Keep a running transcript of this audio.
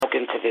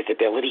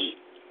Visibility.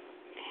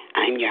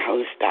 I'm your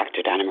host,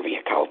 Dr. Donna Maria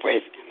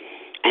Culbreath,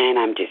 and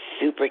I'm just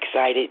super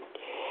excited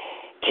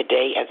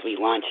today as we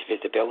launch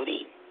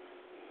Visibility.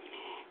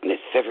 And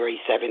it's February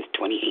 7th,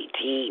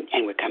 2018,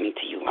 and we're coming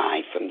to you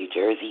live from New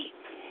Jersey.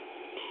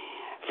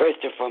 First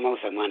and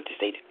foremost, I want to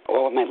say to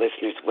all of my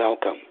listeners,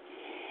 welcome.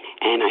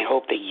 And I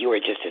hope that you are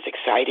just as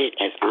excited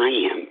as I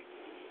am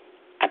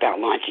about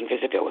launching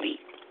Visibility.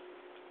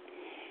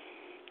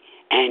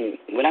 And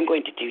what I'm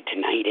going to do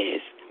tonight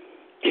is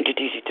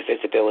introduce you to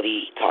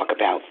Visibility, talk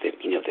about the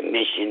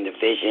mission, the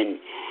vision,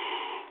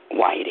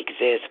 why it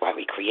exists, why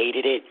we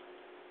created it,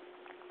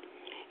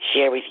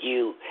 share with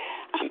you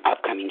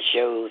upcoming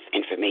shows,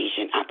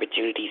 information,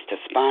 opportunities to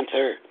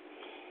sponsor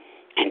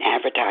and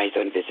advertise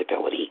on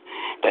Visibility.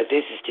 But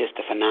this is just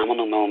a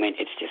phenomenal moment.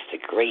 It's just a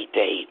great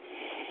day,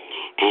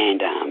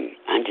 and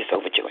I'm just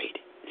overjoyed.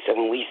 So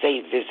when we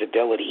say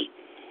visibility,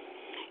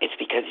 it's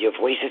because your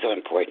voices are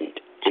important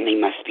and they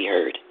must be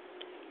heard.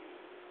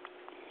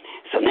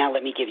 So now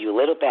let me give you a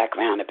little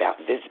background about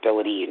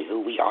Visibility and who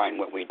we are and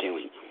what we're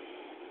doing.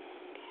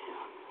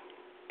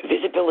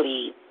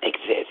 Visibility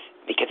exists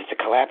because it's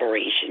a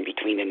collaboration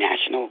between the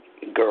National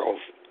Girls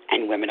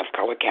and Women of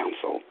Color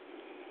Council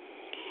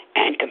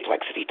and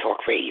Complexity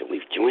Talk Radio.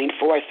 We've joined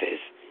forces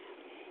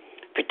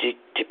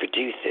to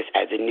produce this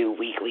as a new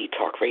weekly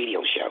talk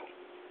radio show.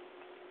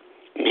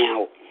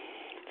 Now,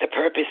 the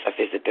purpose of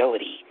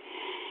Visibility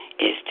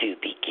is to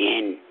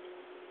begin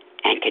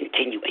and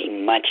continue a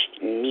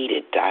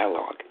much-needed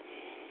dialogue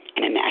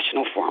in a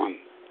national forum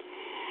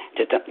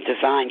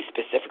designed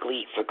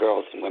specifically for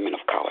girls and women of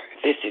color.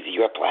 This is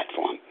your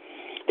platform.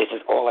 This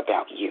is all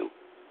about you.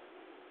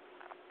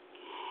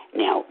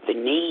 Now, the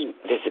name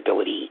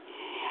Visibility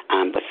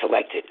was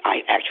selected.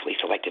 I actually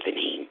selected the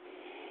name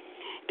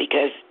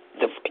because,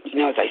 as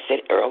I said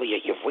earlier,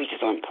 your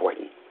voices are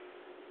important,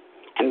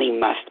 and they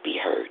must be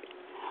heard.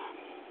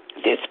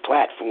 This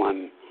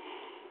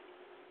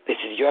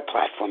is your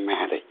platform,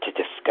 rather, to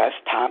discuss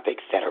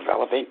topics that are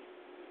relevant,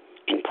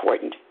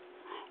 important,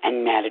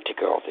 and matter to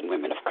girls and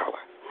women of color.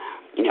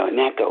 And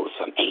that goes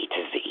from A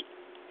to Z.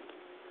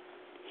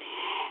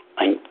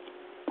 And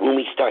when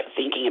we start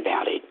thinking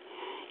about it,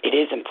 it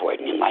is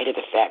important in light of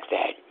the fact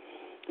that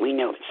we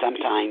know that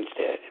sometimes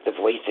the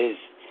voices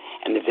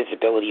and the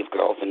visibility of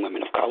girls and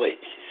women of color,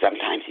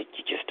 sometimes you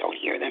just don't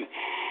hear them.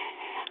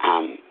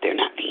 They're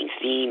not being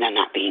seen. They're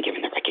not being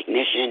given the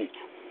recognition.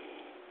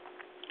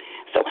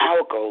 So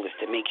our goal is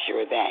to make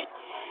sure that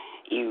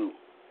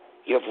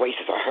your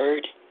voices are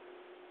heard,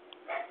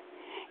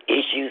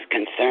 issues,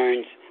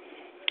 concerns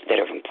that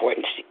are of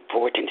importance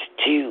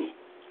to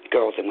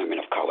girls and women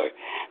of color,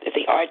 that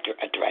they are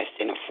addressed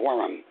in a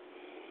forum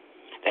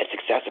that's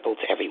accessible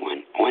to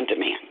everyone on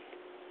demand.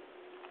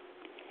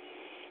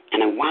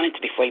 And I wanted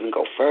to, before I even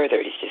go further,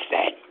 is just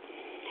that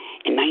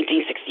in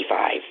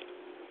 1965,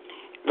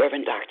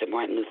 Reverend Dr.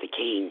 Martin Luther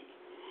King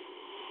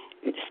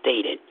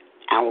stated,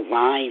 "Our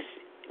lives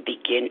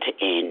begin to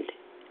end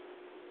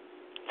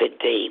the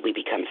day we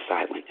become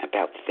silent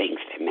about things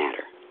that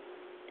matter."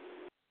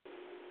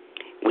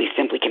 We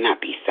simply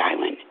cannot be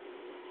silent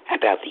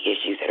about the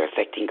issues that are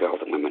affecting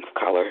girls and women of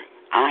color.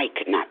 I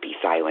could not be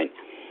silent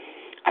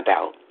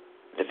about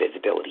the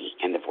visibility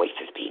and the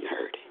voices being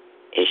heard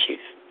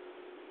issues.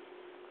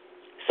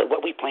 So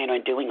what we plan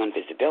on doing on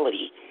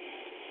Visibility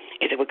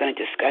is that we're going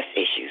to discuss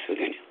issues. We're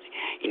going to,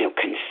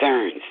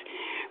 concerns.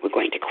 We're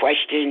going to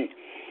question,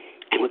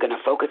 and we're going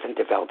to focus on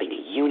developing a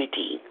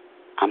unity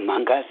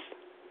among us,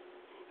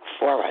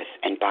 for us,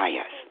 and by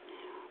us.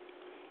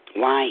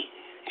 Why?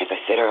 As I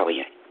said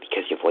earlier,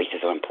 because your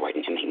voices are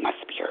important and they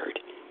must be heard.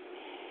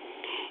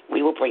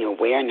 We will bring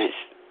awareness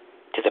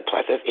to the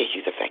plethora of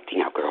issues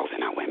affecting our girls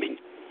and our women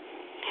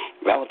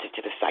relative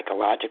to the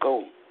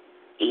psychological,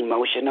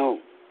 emotional,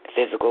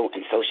 physical,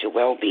 and social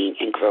well-being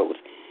and growth,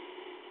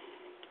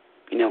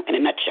 in a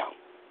nutshell.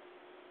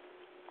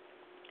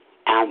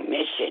 Our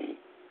mission,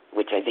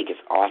 which I think is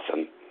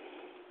awesome,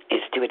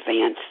 is to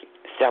advance,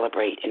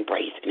 celebrate,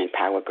 embrace, and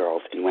empower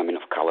girls and women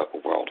of color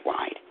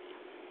worldwide.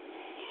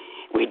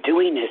 We're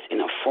doing this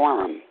in a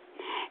forum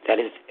that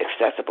is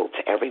accessible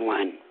to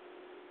everyone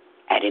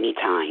at any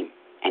time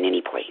and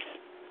any place.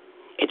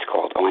 It's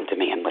called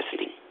on-demand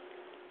listening.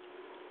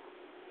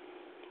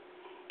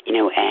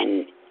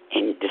 And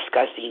in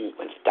discussing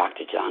with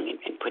Dr. Jung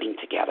and putting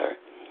together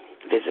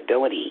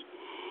Visibility,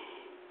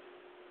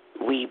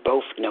 we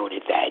both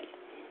noted that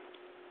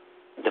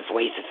the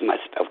voices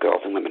of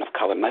girls and women of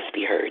color must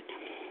be heard,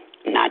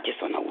 not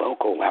just on a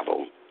local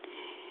level,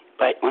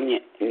 but on the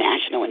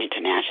national and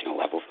international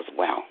levels as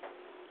well.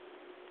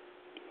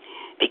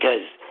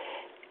 Because,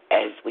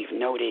 as we've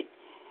noted,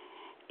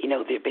 there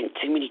have been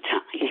too many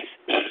times,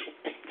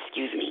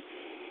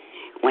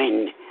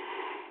 when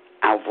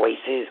our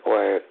voices,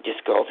 or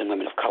just girls and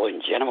women of color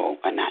in general,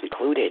 are not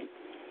included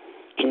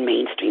in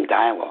mainstream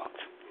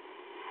dialogues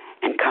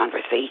and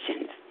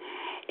conversations.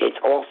 It's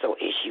also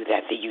an issue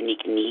that the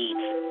unique needs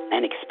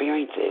and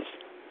experiences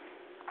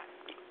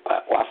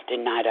are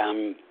often not,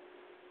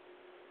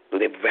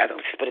 let's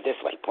put it this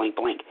way, point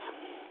blank,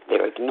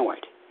 they're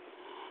ignored.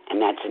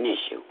 And that's an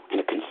issue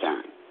and a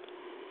concern.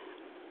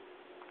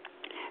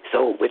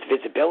 So with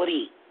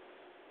visibility,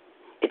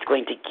 it's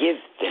going to give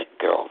the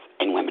girls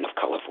and women of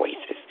color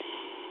voices.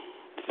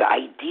 The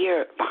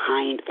idea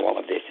behind all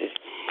of this is,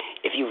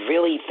 if you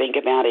really think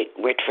about it,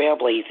 we're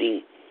trailblazing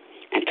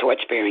and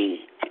torch-bearing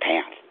a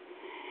path.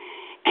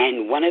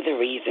 And one of the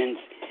reasons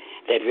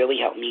that really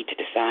helped me to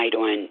decide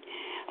on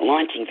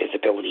launching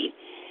visibility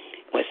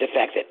was the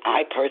fact that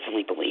I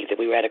personally believe that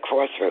we were at a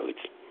crossroads,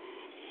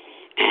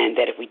 and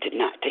that if we did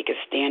not take a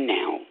stand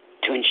now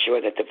to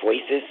ensure that the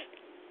voices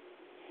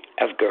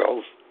of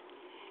girls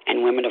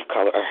and women of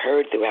color are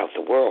heard throughout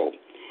the world,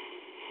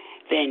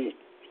 then,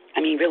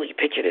 really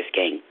picture this,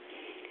 gang.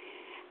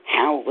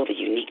 How will the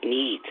unique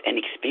needs and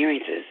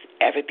experiences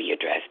ever be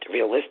addressed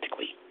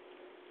realistically?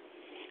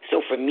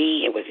 So for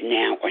me, it was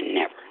now or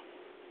never.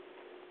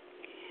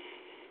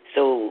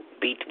 So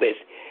with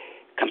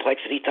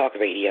Complexity Talk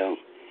Radio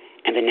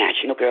and the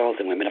National Girls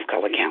and Women of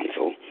Color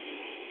Council,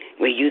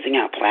 we're using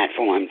our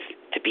platforms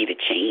to be the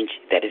change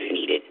that is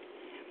needed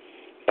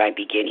by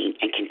beginning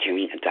and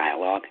continuing a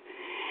dialogue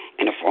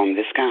and a forum of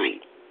this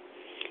kind.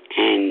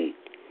 And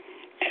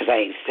as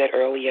I said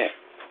earlier,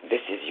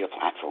 this is your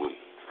platform.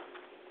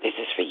 This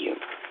is for you.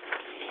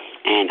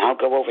 And I'll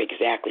go over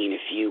exactly in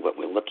a few what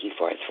we're looking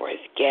for as far as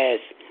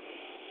guests,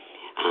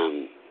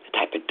 the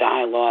type of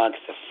dialogues,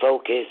 the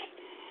focus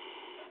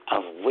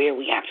of where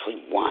we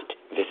actually want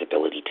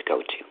visibility to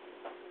go to.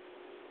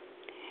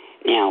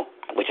 Now,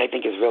 which I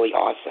think is really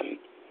awesome,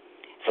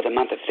 for the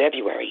month of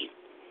February,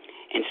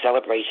 in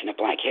celebration of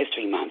Black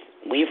History Month,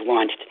 we've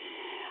launched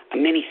a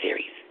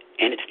mini-series,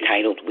 and it's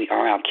titled We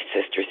Are Our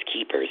Sisters'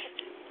 Keepers,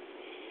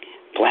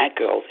 Black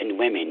Girls and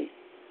Women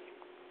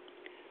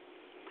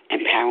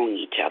Empowering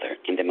Each Other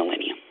in the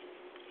Millennium.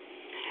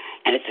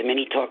 And it's a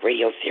mini-talk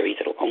radio series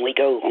that will only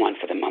go on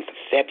for the month of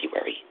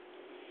February.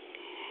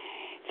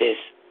 This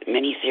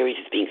mini-series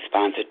is being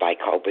sponsored by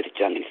Colbert,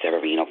 Jung &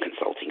 Severino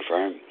consulting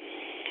firm,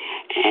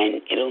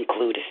 and it'll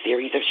include a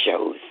series of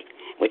shows,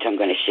 which I'm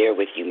going to share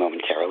with you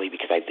momentarily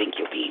because I think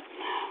you'll be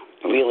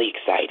really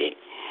excited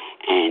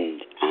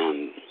and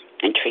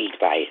intrigued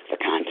by the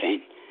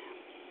content.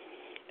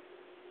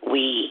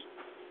 We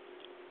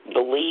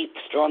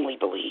strongly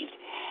believe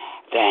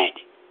that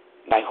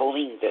by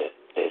holding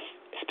this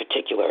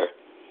particular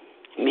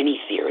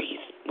mini-series,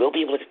 we'll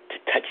be able to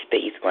touch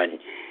base on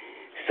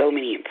so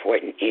many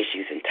important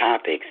issues and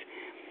topics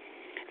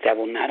that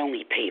will not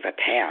only pave a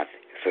path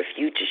for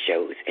future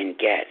shows and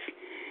guests,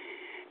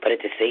 but at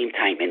the same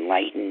time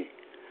enlighten,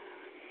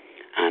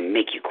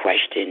 make you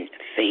question,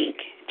 think,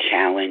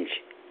 challenge,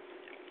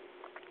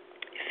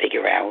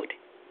 figure out,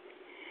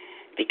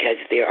 because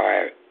there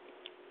are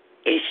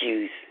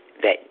issues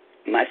that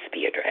must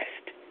be addressed,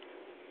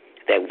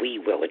 that we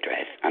will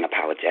address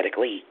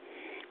unapologetically,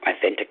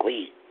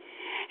 authentically,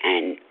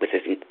 and with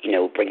this,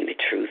 bringing the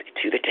truth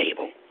to the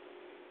table.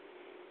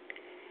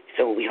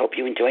 So we hope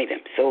you enjoy them.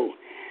 So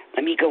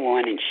let me go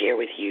on and share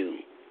with you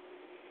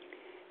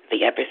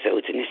the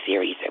episodes in the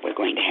series that we're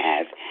going to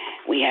have.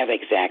 We have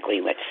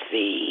exactly,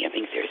 I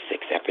think there's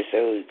 6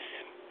 episodes.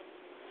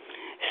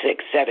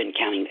 7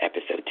 counting the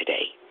episode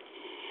today,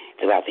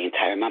 throughout the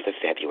entire month of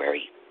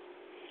February.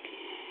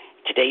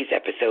 Today's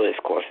episode,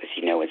 of course, as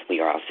you know, is We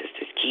Are Our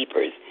Sisters'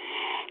 Keepers.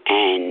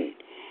 And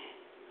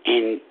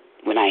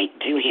when I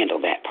do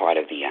handle that part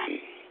of the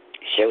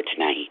show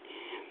tonight,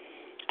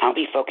 I'll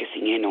be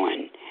focusing in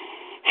on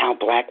how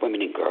Black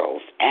women and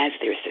girls, as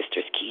their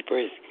sisters'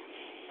 keepers,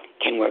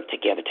 can work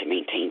together to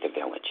maintain the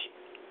village.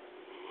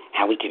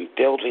 How we can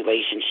build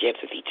relationships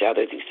with each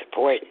other through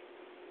support,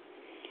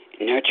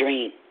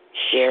 nurturing,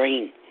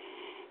 sharing,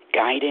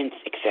 guidance,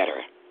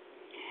 etc.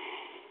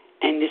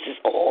 And this is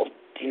all,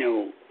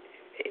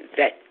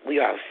 that we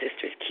are our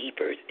sisters'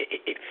 keepers.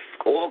 It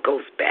all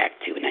goes back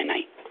to, and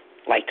I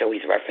like to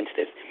always reference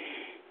this,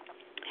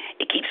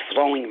 it keeps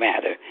flowing,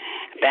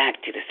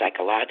 back to the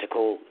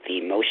psychological, the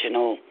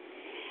emotional,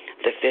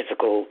 the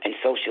physical, and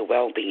social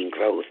well-being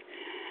growth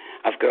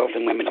of girls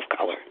and women of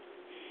color.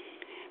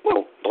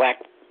 Well, Black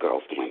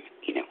girls and women,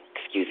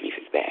 excuse me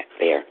for that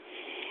there.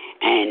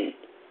 And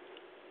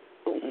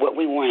what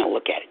we want to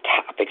look at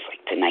topics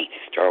like tonight,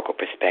 historical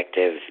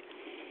perspectives,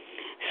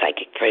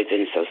 psychic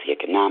prison,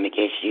 socioeconomic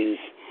issues,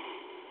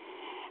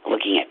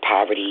 looking at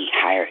poverty,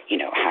 higher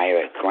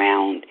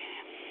ground,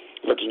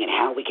 looking at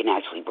how we can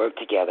actually work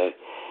together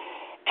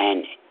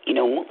and,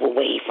 move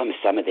away from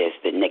some of this,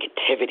 the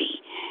negativity.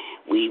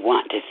 We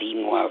want to see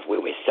more of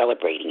where we're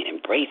celebrating and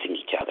embracing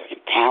each other,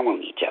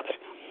 empowering each other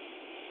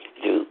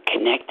through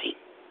connecting.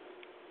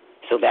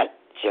 So that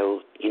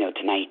show,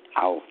 tonight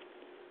I'll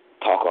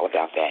talk all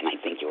about that, and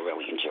I think you'll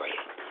really enjoy it.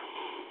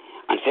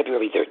 On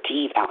February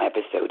 13th, our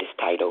episode is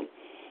titled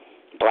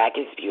Black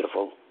is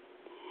Beautiful,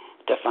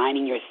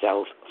 Defining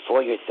Yourself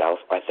for Yourself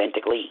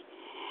Authentically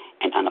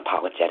and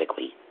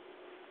Unapologetically.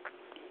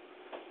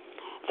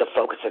 The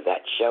focus of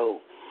that show,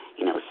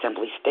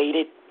 simply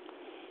stated,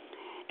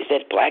 is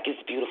that Black is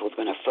Beautiful is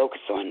going to focus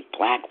on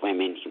Black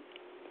women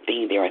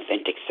being their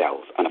authentic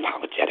selves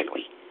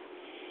unapologetically.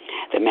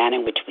 The manner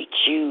in which we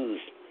choose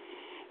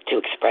To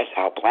express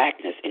our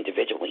blackness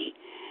individually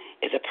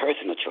is a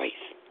personal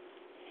choice,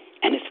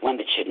 and it's one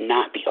that should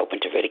not be open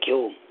to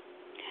ridicule,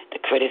 to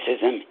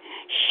criticism,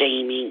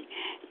 shaming,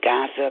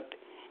 gossip,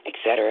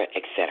 etc.,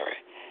 etc.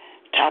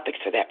 Topics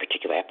for that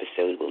particular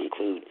episode will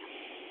include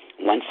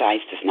one size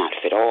does not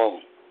fit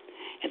all,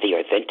 the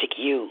authentic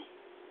you,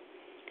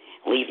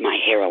 leave my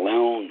hair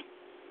alone,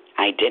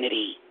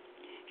 identity,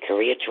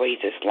 career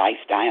choices,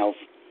 lifestyles,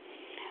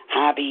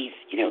 hobbies,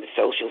 the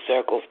social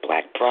circles,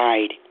 black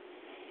pride,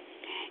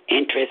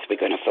 interests. We're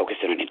going to focus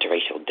on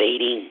interracial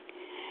dating,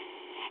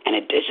 and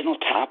additional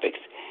topics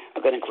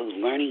are going to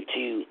include learning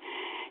to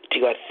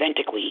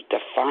authentically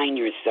define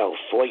yourself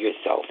for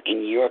yourself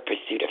in your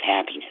pursuit of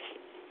happiness,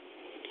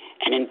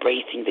 and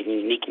embracing the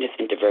uniqueness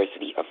and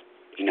diversity of,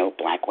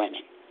 black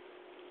women.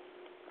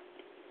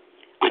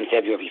 On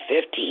February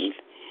 15th,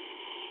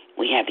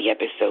 we have the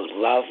episode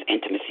Love,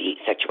 Intimacy,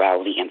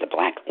 Sexuality, and the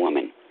Black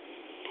Woman,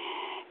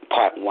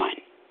 Part 1.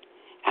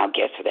 Our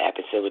guest for the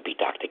episode would be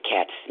Dr.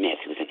 Kat Smith,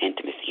 who's an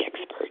intimacy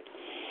expert.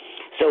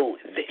 So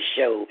this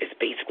show is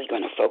basically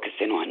going to focus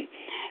in on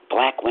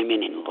black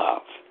women in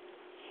love,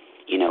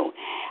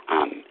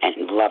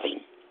 and loving.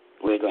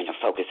 We're going to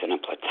focus in on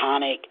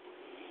platonic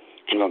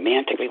and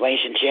romantic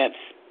relationships,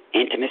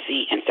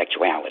 intimacy, and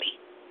sexuality.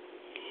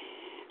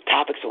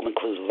 Topics will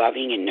include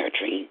loving and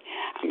nurturing,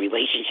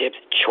 relationships,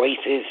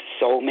 choices,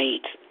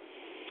 soulmates,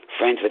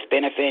 friends with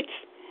benefits,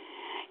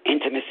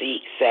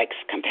 intimacy, sex,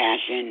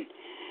 compassion,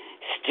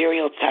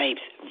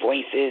 stereotypes,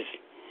 voices,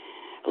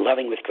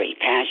 loving with great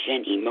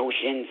passion,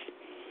 emotions,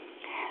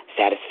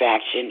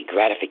 satisfaction,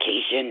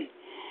 gratification,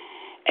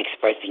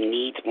 expressing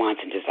needs, wants,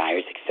 and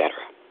desires, etc.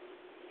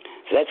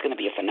 So that's going to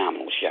be a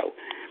phenomenal show.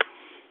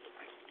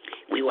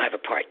 We will have a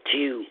part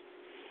 2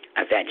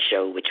 of that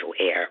show, which will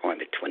air on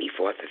the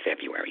 24th of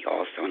February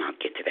also, and I'll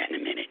get to that in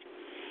a minute.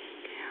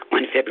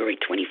 On February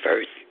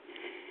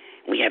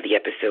 21st, we have the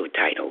episode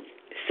titled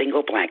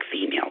Single Black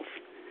Females,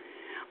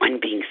 on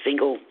being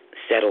single,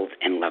 settled,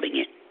 and loving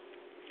it.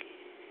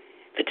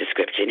 The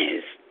description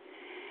is,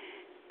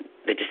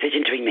 the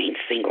decision to remain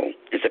single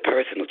is a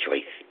personal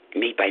choice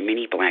made by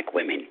many black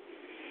women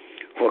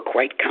who are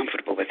quite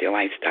comfortable with their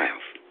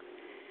lifestyles.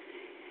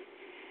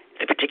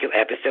 The particular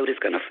episode is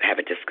going to have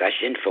a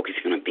discussion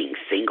focusing on being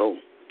single,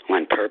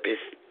 on purpose,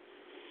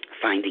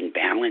 finding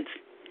balance,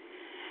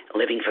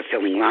 living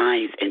fulfilling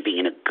lives, and being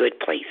in a good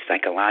place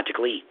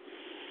psychologically,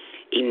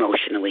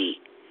 emotionally,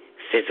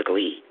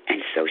 physically,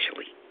 and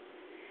socially.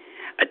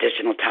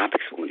 Additional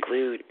topics will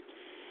include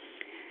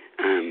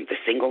the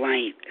single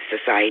life,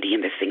 society,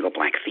 and the single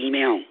black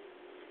female,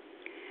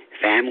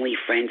 family,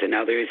 friends, and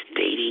others,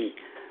 dating,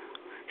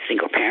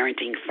 single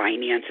parenting,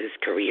 finances,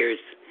 careers,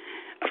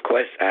 of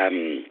course,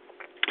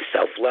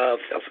 self-love,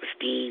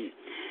 self-esteem,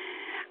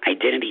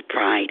 identity,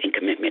 pride, and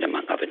commitment,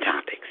 among other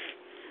topics.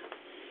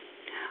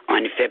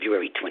 On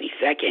February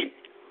 22nd,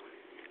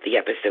 the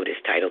episode is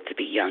titled To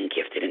Be Young,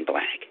 Gifted, and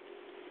Black.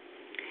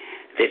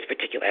 This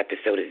particular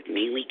episode is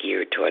mainly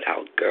geared toward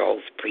our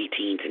girls,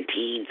 preteens, and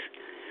teens.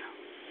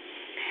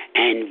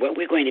 And what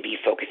we're going to be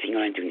focusing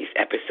on during this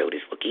episode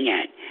is looking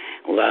at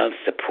love,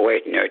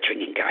 support,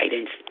 nurturing, and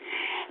guidance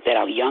that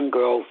our young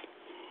girls,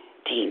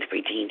 teens,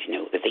 preteens,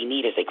 that they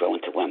need as they grow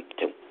into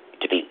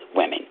to be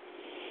women.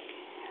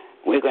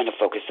 We're going to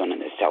focus on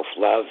the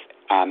self-love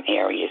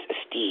areas,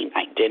 esteem,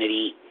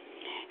 identity,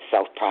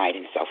 self-pride,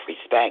 and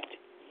self-respect.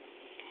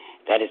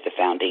 That is the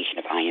foundation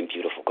of I Am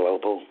Beautiful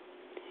Global.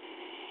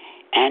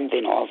 And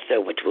then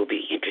also, which we'll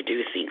be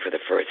introducing for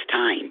the first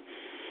time,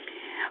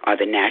 are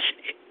the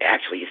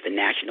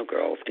National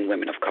Girls and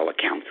Women of Color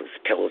Council's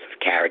Pillars of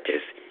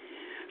Characters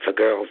for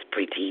girls,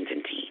 preteens,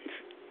 and teens.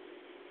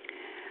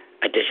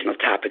 Additional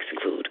topics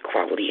include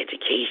quality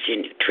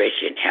education,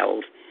 nutrition,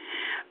 health,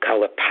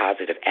 color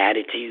positive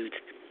attitudes,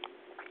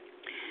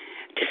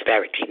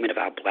 disparate treatment of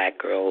our black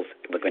girls.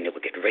 We're going to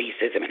look at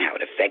racism and how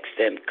it affects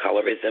them,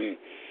 colorism.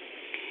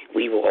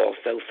 We will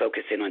also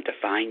focus in on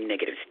defying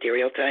negative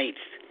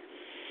stereotypes,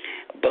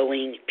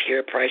 bullying,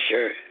 peer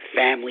pressure,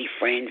 family,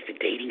 friends, the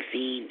dating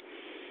scene,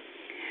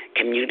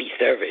 community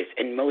service,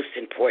 and most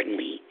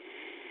importantly,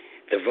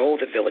 the role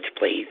the village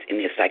plays in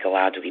the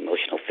psychological,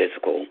 emotional,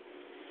 physical,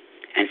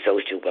 and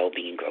social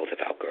well-being growth of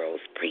our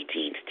girls,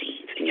 preteens,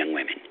 teens, and young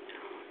women.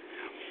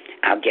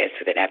 Our guest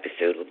for that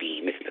episode will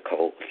be Ms.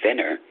 Nicole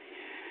Finner,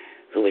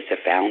 who is the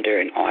founder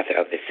and author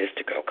of the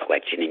Sister Girl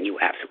Collection, and you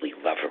absolutely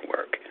love her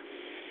work.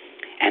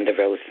 And the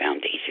Rose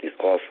Foundation is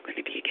also going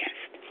to be a guest.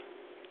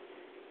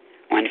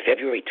 On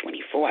February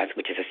 24th,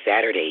 which is a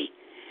Saturday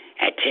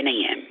at 10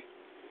 a.m.,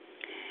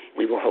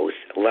 we will host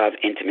Love,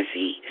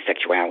 Intimacy,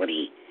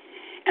 Sexuality,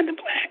 and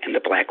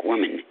the Black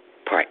Woman,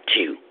 Part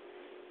 2.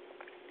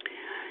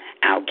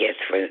 Our guest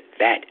for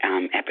that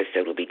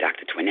episode will be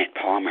Dr. Twinette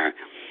Palmer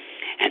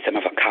and some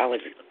of our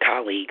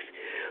colleagues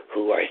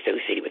who are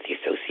associated with the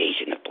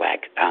Association of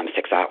Black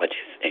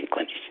Sexologists and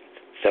Clinicians.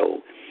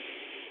 So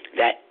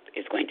that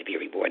is going to be a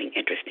rewarding,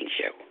 interesting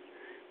show.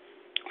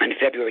 On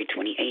February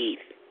 28th,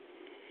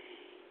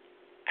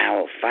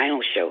 our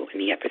final show in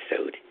the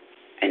episode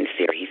and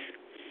series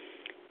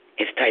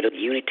is titled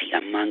Unity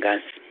Among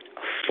Us,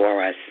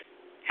 for us,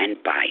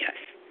 and by us.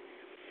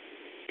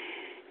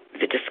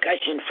 The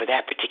discussion for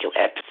that particular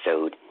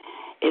episode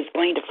is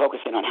going to focus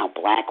in on how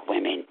black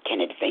women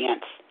can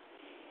advance,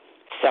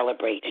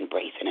 celebrate,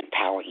 embrace, and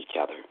empower each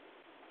other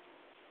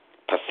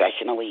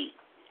professionally,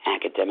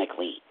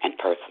 academically, and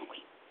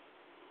personally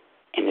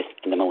in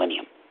the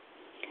millennium.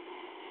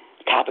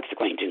 Topics are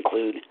going to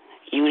include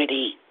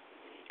unity,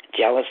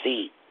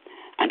 jealousy,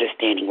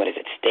 understanding what is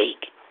at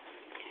stake,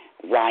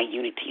 why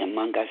unity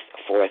among us,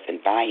 for us,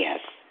 and by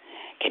us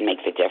can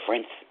make the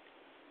difference,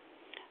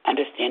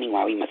 understanding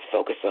why we must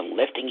focus on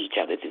lifting each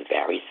other through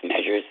various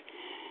measures,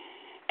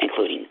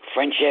 including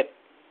friendship.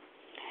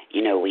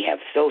 We have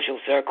social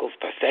circles,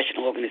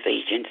 professional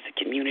organizations, the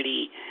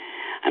community,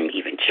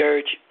 even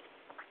church.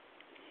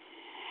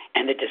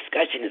 And the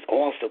discussion is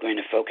also going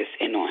to focus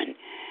in on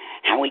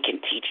how we can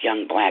teach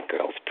young black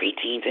girls,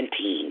 preteens and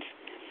teens,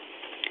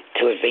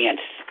 to advance,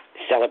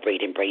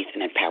 celebrate, embrace,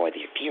 and empower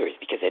their peers,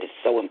 because it is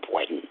so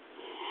important.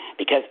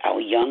 Because our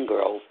young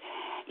girls,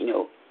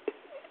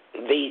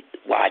 they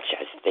watch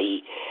us.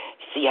 They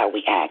see how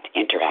we act,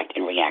 interact,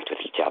 and react with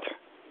each other.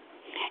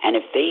 And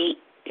if they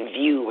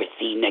view or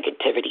see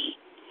negativity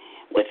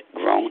with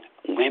grown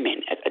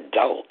women as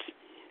adults,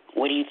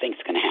 what do you think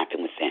is going to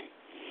happen with them?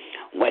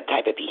 What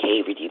type of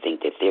behavior do you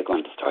think that they're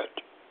going to start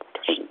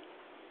doing?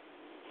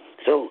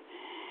 So,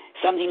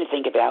 something to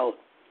think about,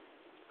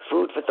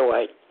 food for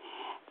thought.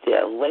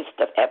 The list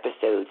of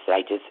episodes that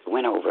I just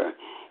went over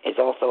is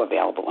also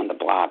available on the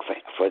blog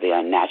for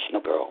the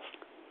National Girls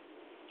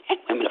and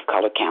Women of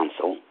Color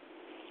Council.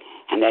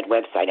 And that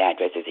website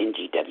address is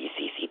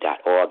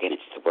ngwcc.org, and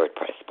it's the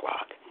WordPress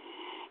blog.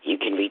 You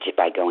can reach it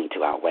by going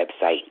to our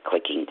website,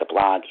 clicking the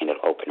blog, and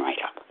it'll open right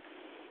up.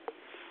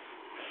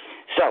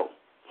 So,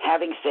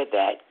 having said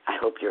that, I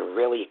hope you're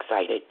really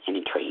excited and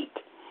intrigued.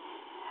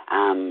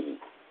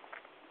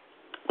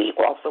 We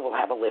also will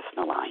have a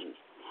listener line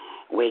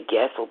where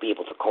guests will be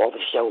able to call the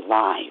show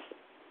live.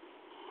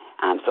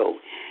 So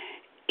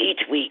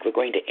each week we're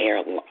going to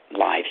air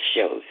live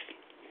shows.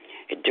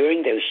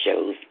 During those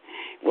shows,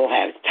 we'll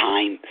have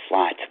time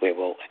slots where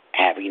we'll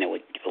have,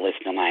 the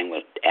listener line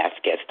will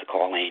ask guests to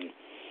call in,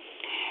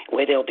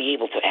 where they'll be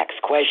able to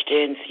ask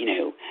questions,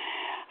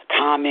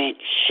 comment,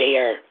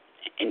 share,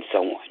 and so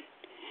on.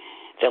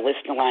 The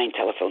listener line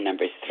telephone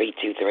number is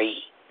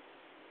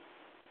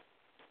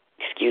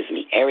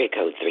area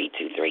code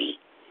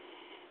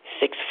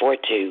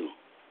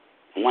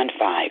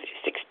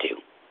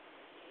 323-642-1562.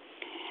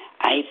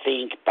 I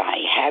think by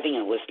having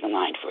a listener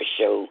line for a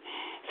show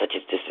such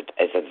as this,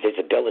 as a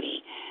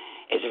visibility,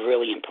 is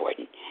really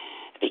important,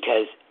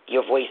 because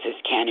your voices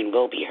can and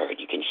will be heard.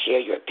 You can share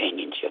your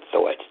opinions, your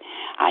thoughts,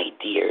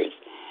 ideas.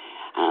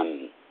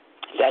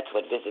 That's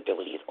what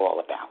visibility is all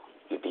about.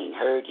 You're being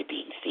heard, you're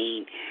being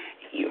seen,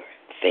 you're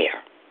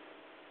there.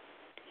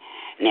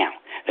 Now,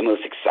 the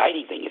most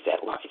exciting thing is that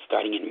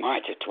starting in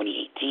March of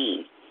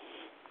 2018,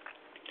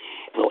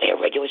 we'll air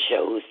regular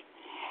shows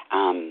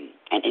and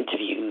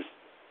interviews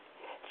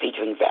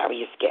featuring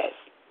various guests.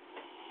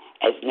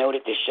 As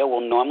noted, the show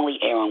will normally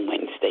air on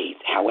Wednesdays.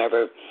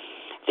 However,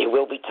 there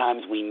will be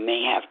times we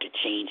may have to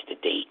change the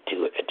date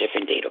to a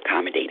different date to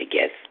accommodate a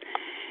guest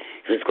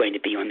who's going to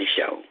be on the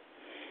show.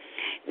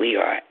 We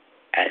are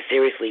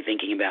seriously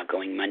thinking about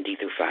going Monday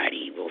through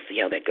Friday. We'll see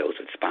how that goes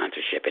with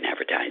sponsorship and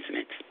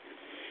advertisements.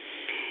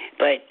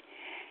 But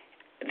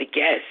the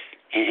guests,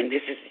 and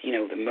this is,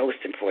 the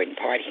most important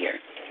part here,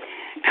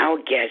 our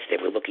guests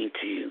that we're looking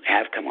to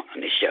have come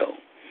on the show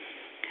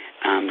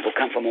will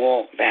come from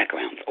all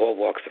backgrounds, all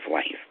walks of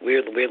life.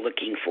 We're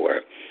looking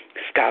for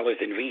scholars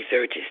and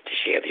researchers to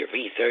share their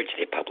research,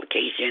 their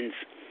publications,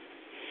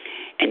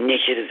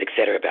 initiatives,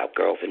 etc., about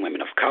girls and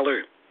women of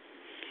color.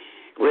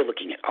 We're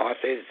looking at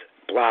authors,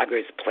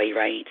 bloggers,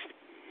 playwrights,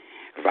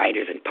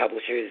 writers, and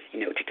publishers, to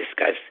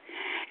discuss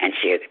and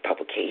share their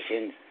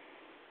publications.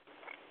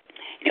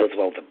 As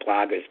well as the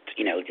bloggers,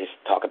 just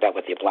talk about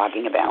what they're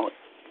blogging about.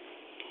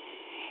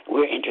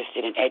 We're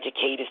interested in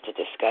educators to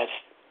discuss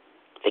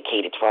the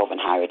K-12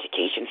 and higher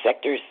education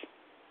sectors,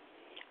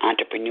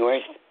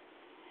 entrepreneurs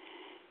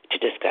to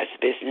discuss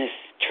business,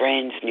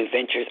 trends, new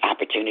ventures,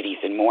 opportunities,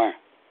 and more.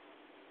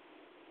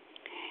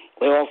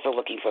 We're also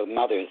looking for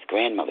mothers,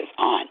 grandmothers,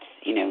 aunts,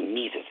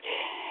 nieces.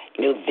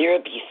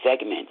 There'll be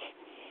segments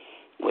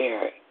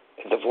where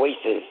the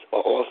voices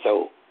are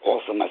also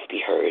must be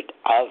heard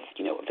of,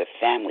 the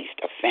families,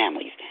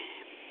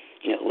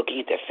 looking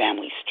at their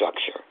family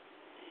structure.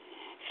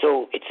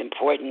 So it's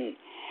important,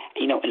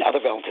 and other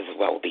relatives as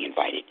well will be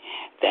invited,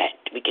 that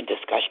we can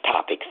discuss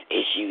topics,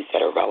 issues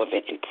that are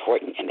relevant,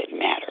 important, and that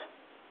matter.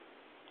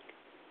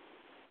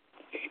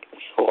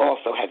 We'll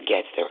also have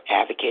guests that are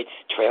advocates,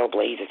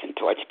 trailblazers, and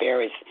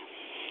torchbearers,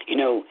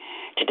 to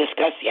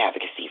discuss the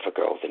advocacy for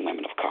girls and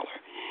women of color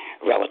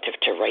relative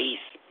to race,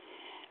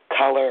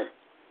 color,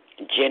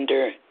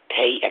 gender,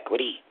 pay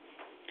equity,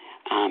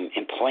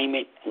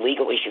 employment,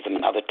 legal issues,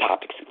 among other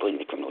topics, including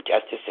the criminal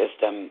justice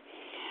system,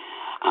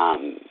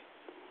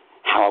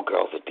 how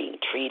girls are being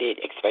treated,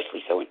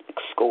 especially so in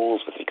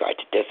schools with regard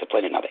to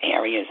discipline and other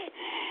areas,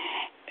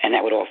 and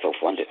that would also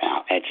fall under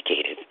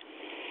educators.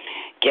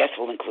 Guests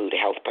will include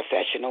health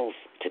professionals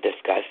to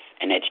discuss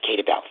and educate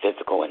about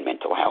physical and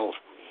mental health.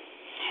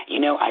 You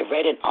know, I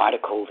read an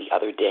article the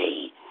other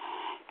day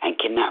and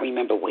cannot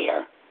remember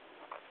where,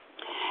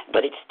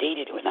 but it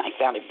stated, and I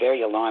found it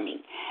very alarming,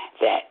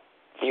 that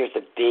there's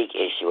a big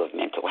issue of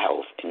mental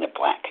health in the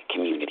black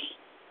community.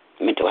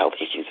 Mental health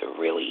issues are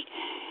really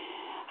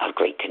of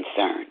great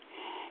concern.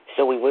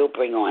 So we will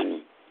bring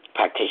on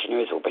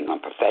practitioners, we'll bring on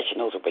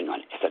professionals, we'll bring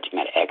on subject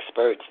matter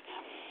experts,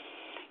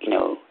 you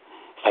know,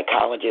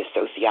 psychologists,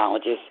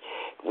 sociologists.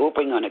 We'll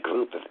bring on a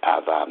group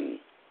of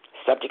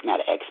subject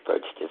matter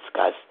experts to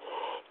discuss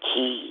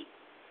key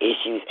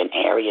issues and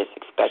areas,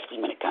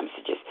 especially when it comes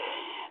to just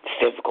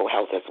physical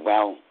health as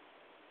well.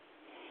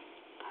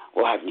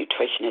 We'll have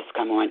nutritionists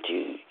come on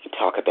to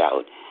talk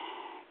about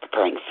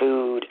preparing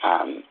food,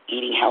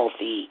 eating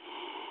healthy.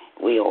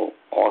 We'll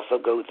also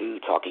go through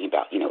talking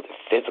about, you know, the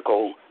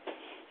physical,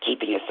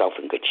 keeping yourself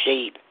in good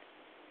shape.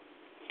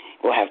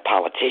 We'll have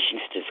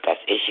politicians discuss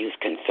issues,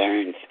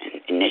 concerns,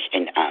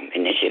 and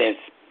initiatives.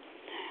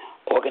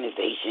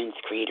 Organizations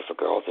created for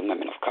girls and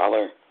women of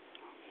color.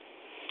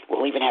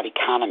 We'll even have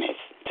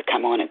economists to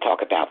come on and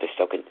talk about the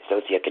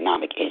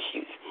socioeconomic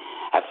issues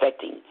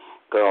affecting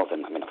girls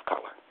and women of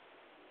color.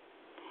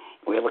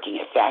 We're looking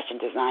at fashion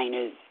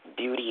designers,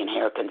 beauty and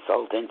hair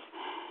consultants,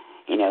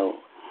 you know,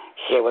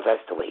 share with us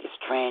the latest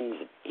trends,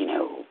 you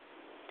know.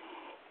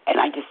 And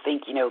I just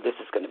think, you know, this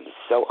is going to be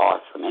so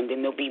awesome. And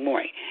then there'll be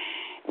more.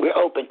 We're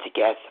open to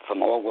guests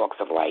from all walks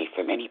of life,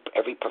 from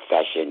every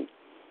profession,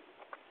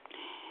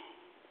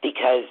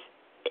 because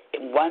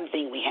one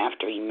thing we have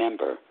to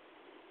remember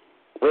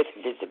with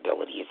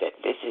visibility is that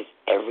this is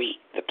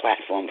the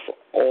platform for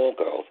all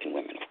girls and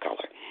women of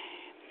color.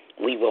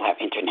 We will have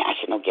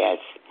international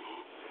guests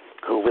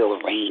who will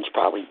arrange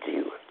probably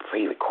do a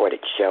pre-recorded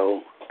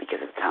show because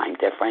of the time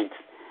difference.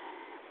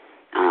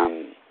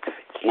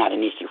 It's not an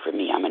issue for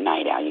me. I'm a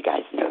night owl. You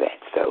guys know that.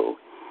 So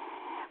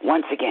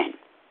once again,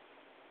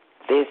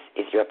 this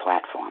is your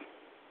platform.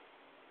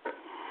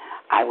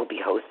 I will be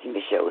hosting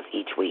the shows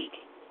each week,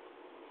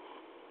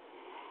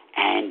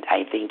 and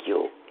I think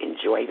you'll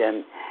enjoy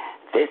them.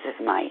 This is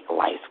my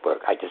life's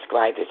work. I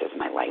describe this as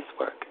my life's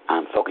work.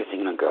 I'm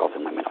focusing on girls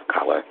and women of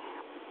color.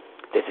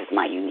 This is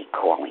my unique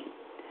calling.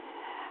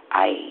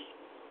 I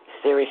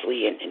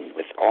seriously and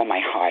with all my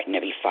heart and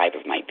every fiber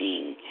of my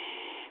being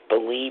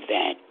believe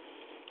that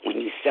when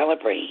you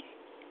celebrate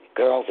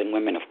girls and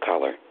women of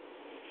color,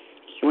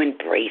 you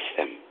embrace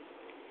them.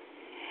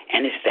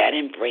 And it's that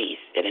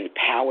embrace that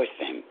empowers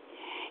them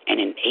and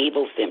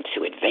enables them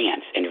to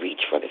advance and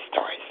reach for the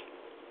stars.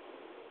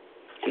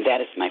 And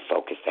that is my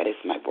focus. That is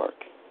my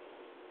work.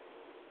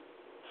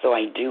 So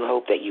I do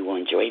hope that you will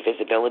enjoy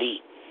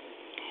visibility.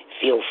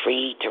 Feel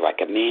free to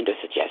recommend or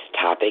suggest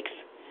topics,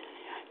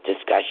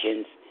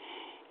 discussions.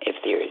 If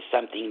there is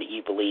something that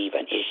you believe,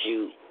 an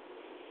issue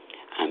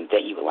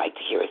that you would like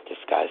to hear us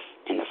discuss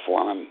in the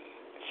forum,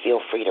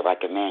 feel free to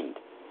recommend.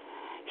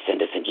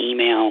 Send us an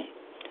email.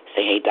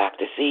 Say, hey,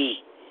 Dr. C,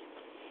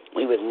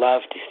 we would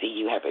love to see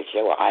you have a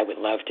show, or I would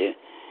love to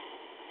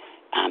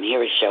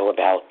hear a show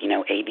about, you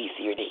know, A, B,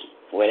 C, or D,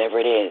 whatever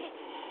it is.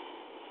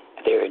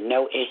 There are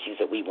no issues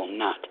that we will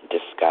not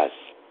discuss,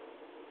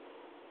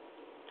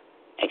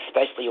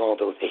 especially all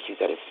those issues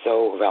that are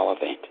so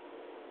relevant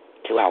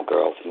to our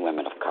girls and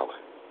women of color.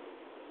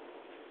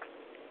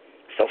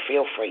 So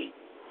feel free.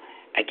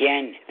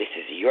 Again, this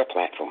is your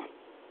platform.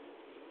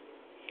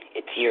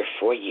 It's here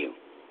for you.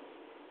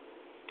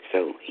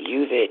 So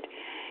use it,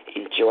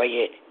 enjoy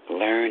it,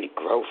 learn,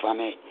 grow from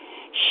it,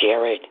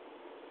 share it,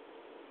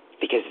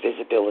 because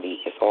visibility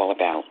is all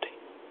about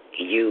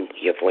you,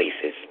 your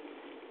voices,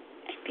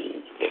 and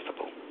being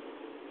visible.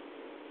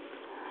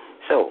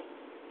 So,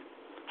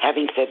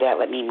 having said that,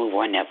 let me move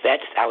on now.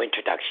 That's our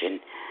introduction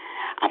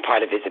on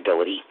part of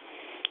visibility.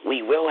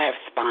 We will have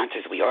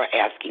sponsors. We are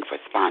asking for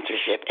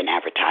sponsorship and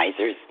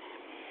advertisers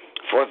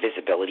for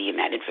visibility, and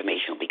that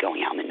information will be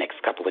going out in the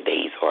next couple of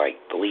days, or I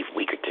believe a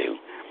week or two.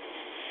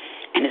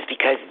 And it's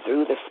because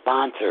through the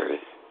sponsors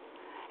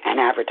and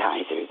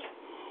advertisers,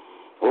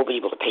 we'll be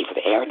able to pay for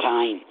the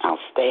airtime, our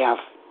staff,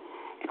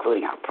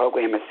 including our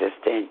program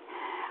assistant,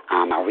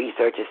 our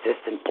research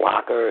assistant,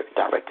 blocker,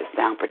 director of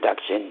sound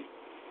production,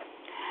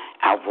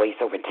 our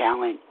voiceover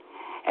talent,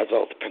 as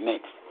well as the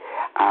permits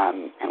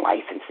and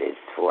licenses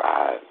for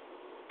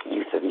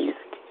use of music,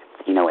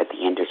 you know, at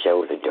the end of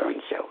shows or during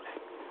shows.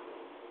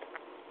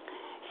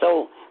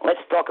 So let's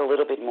talk a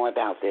little bit more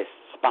about this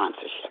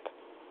sponsorship.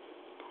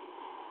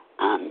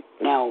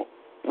 Now,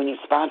 when you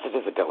sponsor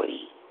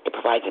visibility, it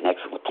provides an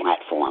excellent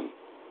platform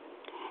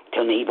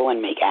to enable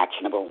and make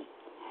actionable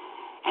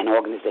an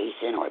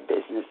organization or a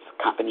business,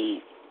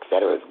 company,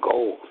 etc.'s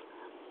goals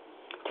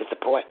to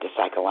support the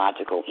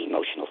psychological,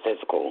 emotional,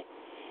 physical,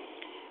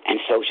 and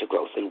social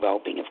growth and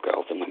well-being of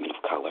girls and women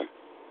of color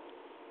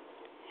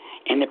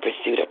in the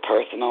pursuit of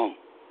personal,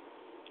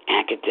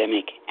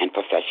 academic, and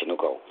professional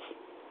goals.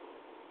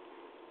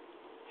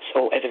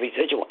 So as a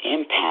residual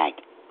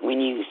impact, when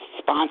you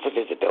sponsor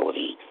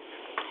visibility,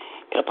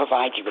 It'll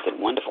provide you with a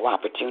wonderful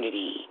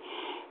opportunity,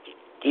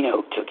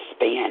 to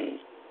expand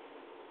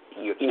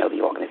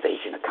the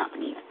organization or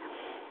company's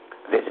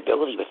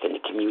visibility within the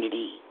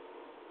community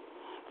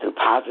through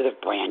positive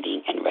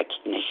branding and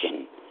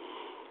recognition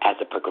as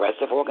a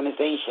progressive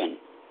organization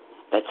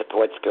that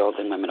supports girls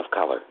and women of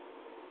color.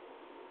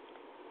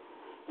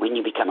 When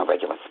you become a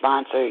regular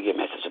sponsor, your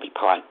message will be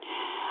part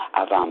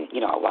of, a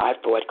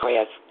live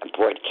broadcast,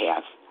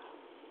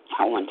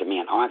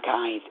 on-demand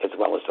archives, as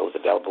well as those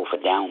available for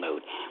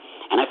download.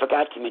 And I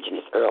forgot to mention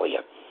this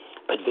earlier,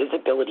 but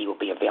visibility will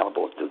be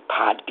available through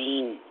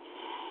Podbean,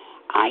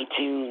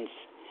 iTunes,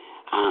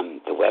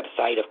 the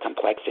website of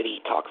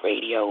Complexity Talk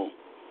Radio,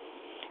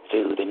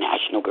 through the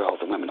National Girls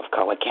and Women of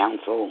Color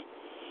Council,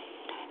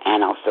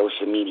 and our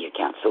social media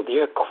accounts. So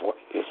there are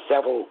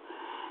several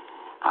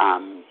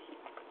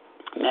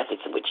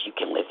methods in which you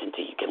can listen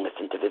to. You can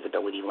listen to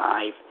Visibility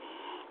Live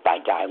by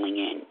dialing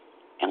in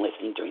and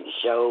listening during the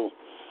show.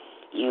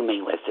 You may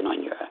listen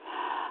on your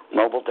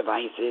mobile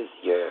devices,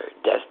 your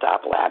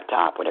desktop,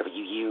 laptop, whatever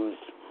you use.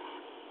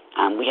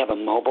 We have a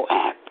mobile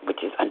app,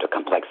 which is under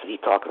Complexity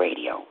Talk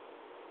Radio,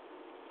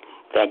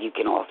 that you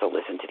can also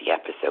listen to the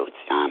episodes,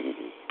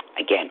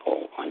 again,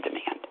 all on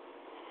demand.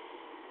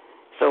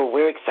 So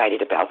we're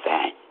excited about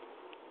that.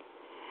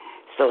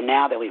 So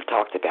now that we've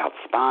talked about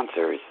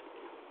sponsors,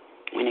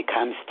 when it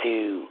comes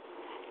to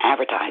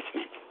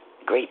advertisements,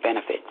 great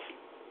benefits,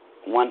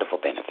 wonderful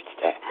benefits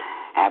to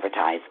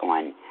advertise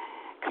on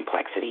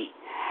Complexity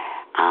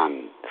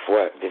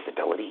for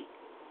visibility.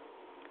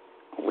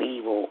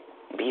 We will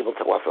be able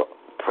to offer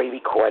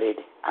pre-recorded,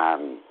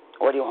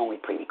 audio-only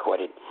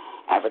pre-recorded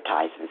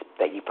advertisements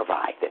that you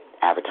provide, that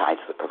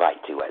advertisers will provide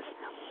to us,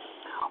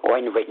 or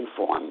in written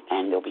form,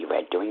 and they'll be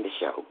read during the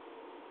show.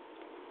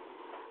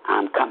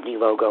 Company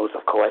logos,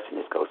 of course, and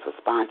this goes for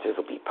sponsors,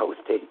 will be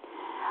posted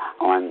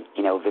on,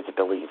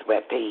 Visibility's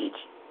webpage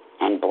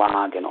and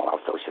blog and all our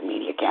social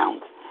media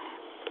accounts.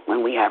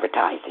 When we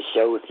advertise the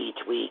shows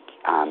each week,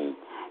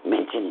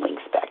 mention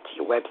links back to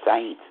your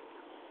website,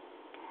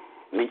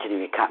 mentioning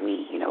your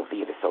company,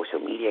 via the social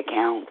media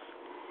accounts.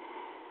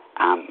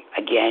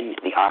 Again,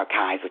 the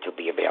archives, which will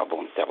be available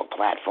on several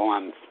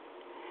platforms.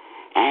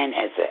 And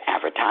as an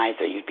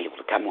advertiser, you'd be able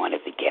to come on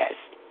as a guest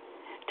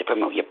to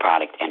promote your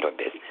product and or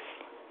business.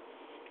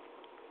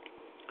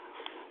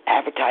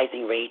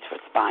 Advertising rates for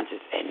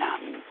sponsors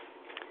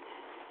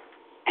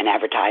and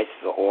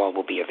advertisers all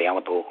will be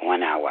available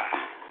on our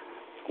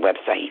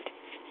website,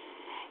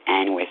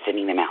 and we're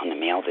sending them out in the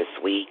mail this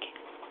week,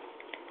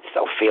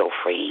 so feel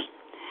free.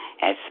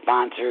 As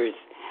sponsors,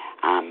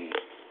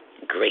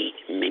 great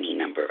many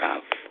number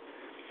of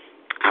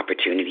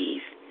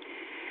opportunities,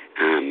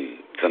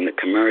 from the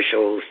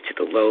commercials to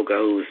the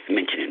logos,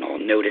 mentioning all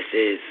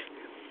notices,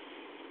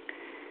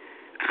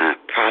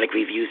 product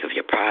reviews of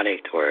your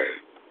product or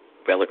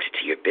relics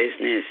to your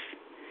business,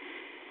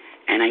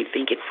 and I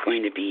think it's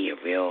going to be a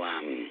real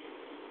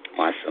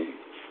awesome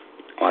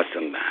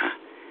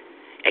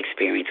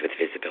experience with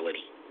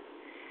visibility.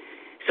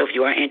 So if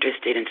you are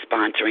interested in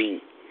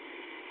sponsoring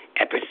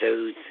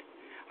episodes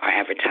or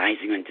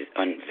advertising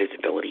on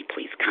visibility,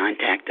 please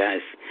contact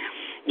us.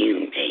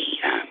 You may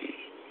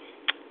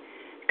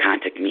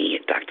contact me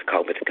at Dr.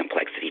 Colbert at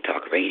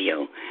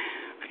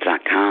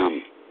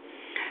ComplexityTalkRadio.com.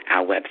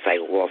 Our website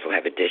will also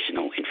have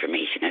additional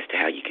information as to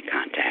how you can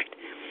contact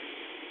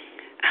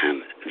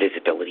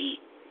visibility,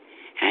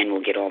 and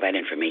we'll get all that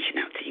information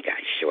out to you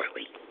guys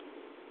shortly.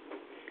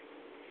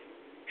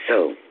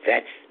 So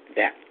that's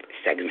that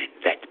segment,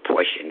 that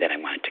portion that I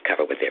wanted to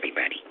cover with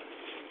everybody.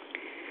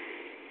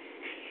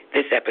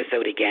 This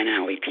episode, again,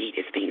 I'll repeat,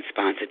 is being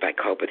sponsored by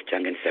Colbert,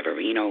 Jung &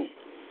 Severino,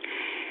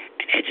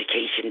 an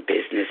education,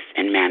 business,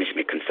 and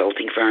management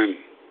consulting firm.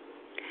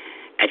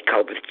 At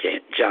Colbert,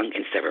 Jung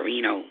 &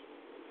 Severino,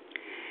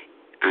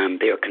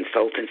 they are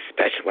consultants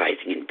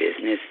specializing in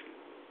business,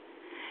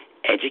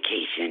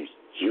 education,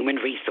 human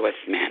resource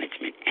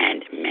management,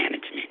 and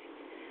management.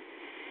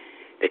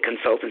 The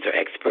consultants are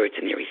experts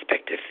in their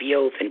respective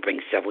fields and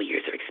bring several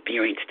years of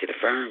experience to the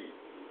firm.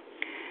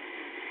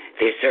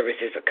 Their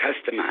services are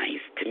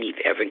customized to meet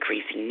the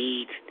ever-increasing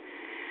needs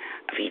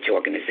of each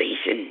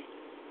organization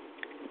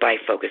by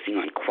focusing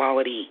on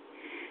quality,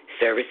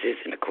 services,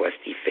 in a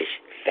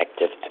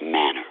cost-effective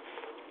manner.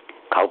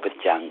 Colbert,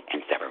 Jung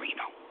 &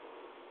 Severino.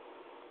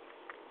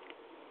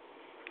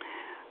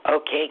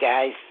 Okay,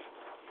 guys,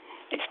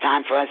 it's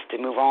time for us to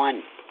move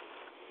on,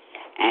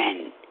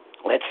 and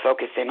let's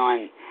focus in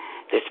on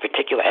this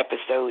particular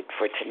episode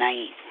for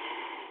tonight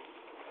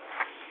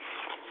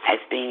as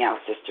being our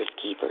sisters'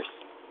 keepers.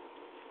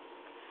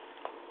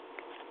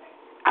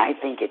 I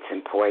think it's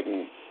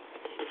important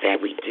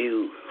that we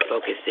do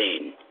focus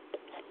in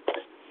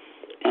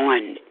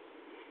on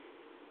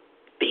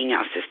being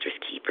our sisters'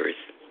 keepers,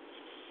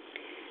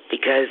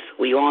 because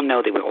we all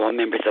know that we're all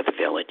members of the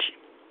village.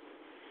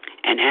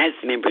 And as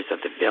members of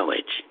the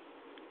village,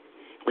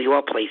 we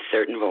all play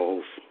certain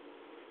roles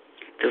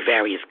through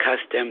various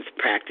customs,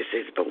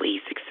 practices,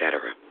 beliefs,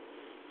 etc.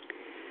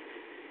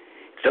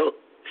 So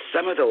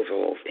some of those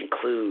roles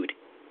include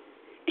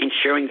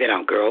ensuring that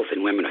our girls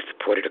and women are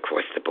supported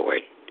across the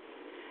board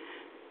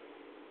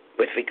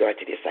with regard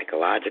to their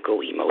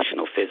psychological,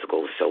 emotional,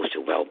 physical,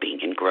 social well-being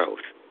and growth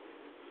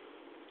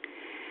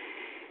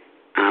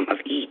of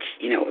each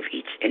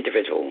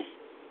individual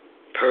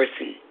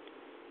person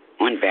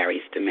on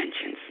various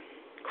dimensions,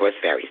 across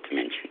various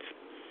dimensions.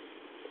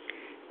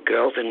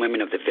 Girls and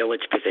women of the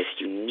village possess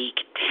unique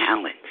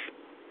talents,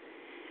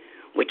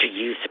 which are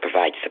used to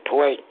provide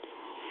support,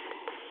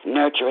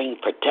 nurturing,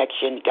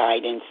 protection,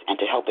 guidance, and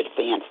to help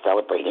advance,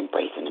 celebrate,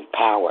 embrace, and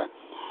empower.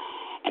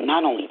 And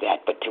not only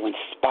that, but to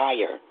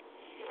inspire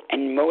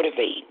and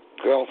motivate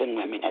girls and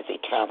women as they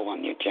travel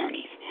on their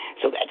journeys.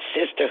 So that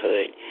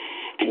sisterhood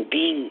and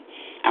being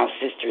our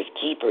sisters'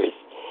 keepers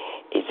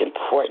is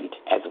important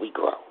as we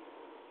grow.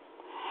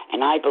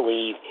 And I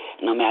believe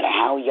no matter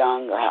how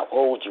young or how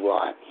old you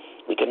are,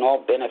 we can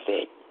all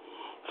benefit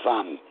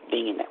from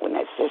being in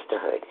that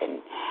sisterhood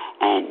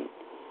and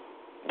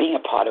being a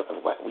part of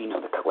what we know,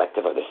 the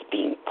collective of this,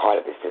 being part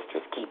of the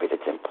Sisters Keepers.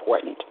 It's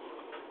important.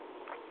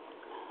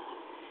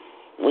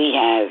 We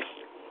have,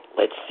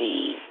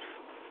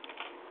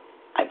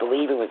 I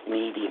believe it was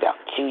maybe about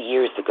 2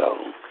 years ago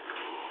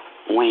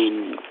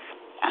when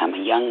a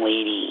young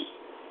lady,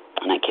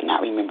 and I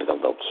cannot remember the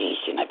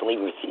location, I believe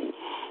it was in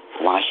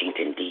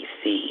Washington,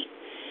 D.C.,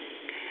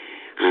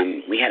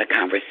 we had a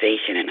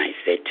conversation, and I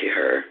said to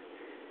her,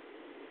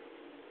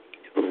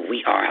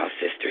 we are our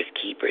sisters'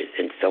 keepers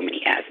in so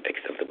many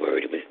aspects of the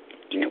word. It was,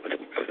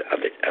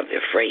 of the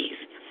phrase.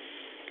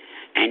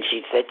 And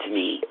she said to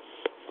me,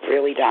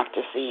 really,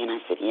 Dr. C? And I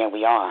said, yeah,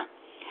 we are.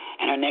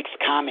 And her next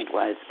comment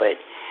was, but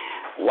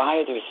why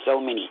are there so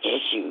many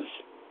issues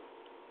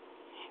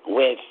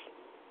with,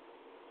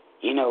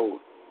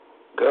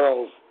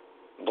 girls,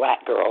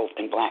 black girls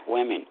and black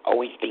women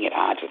always being at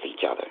odds with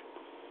each other,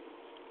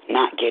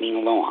 not getting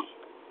along?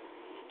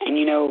 And,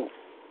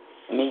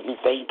 made me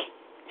think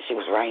she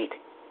was right.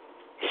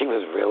 She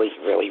was really,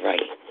 really right.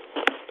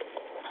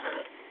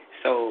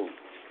 So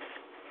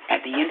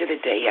at the end of the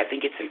day, I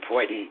think it's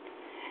important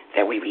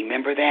that we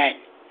remember that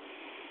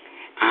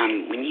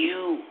when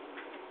you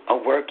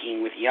are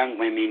working with young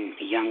women,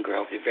 young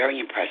girls, they're very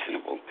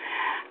impressionable.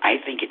 I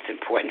think it's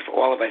important for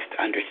all of us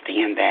to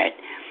understand that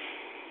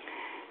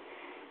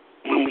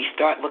when we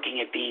start looking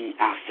at being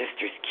our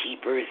sisters'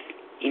 keepers,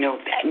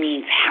 that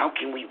means how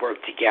can we work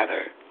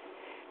together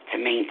to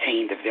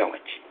maintain the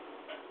village?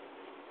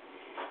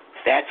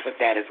 That's what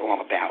that is all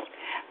about.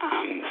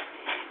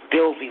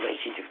 Build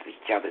relationships with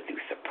each other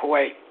through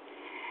support,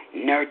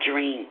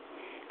 nurturing,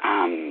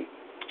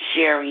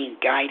 sharing,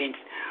 guidance,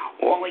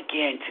 all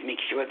again to make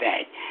sure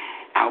that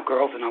our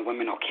girls and our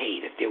women are okay,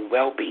 that their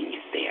well-being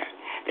is there,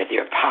 that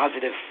there's a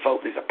positive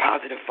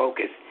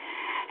focus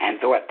and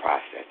thought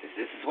processes.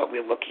 This is what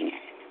we're looking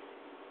at.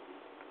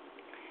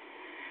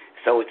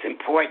 So it's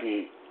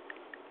important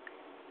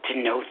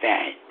to note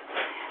that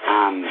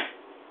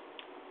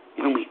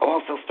when we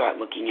also start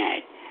looking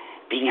at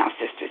being our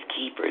sisters'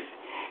 keepers,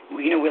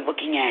 we're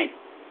looking at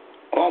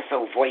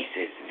also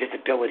voices,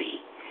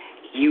 visibility,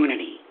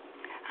 unity.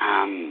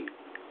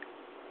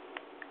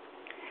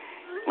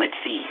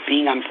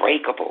 Being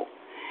unbreakable,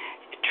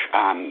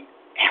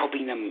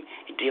 helping them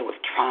deal with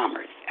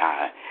traumas,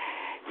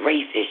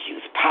 race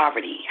issues,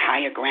 poverty,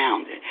 higher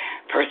ground,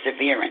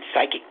 perseverance,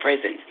 psychic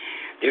prisons.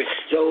 There's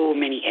so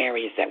many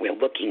areas that we're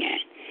looking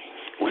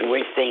at when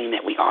we're saying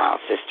that we are our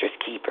sisters'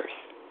 keepers.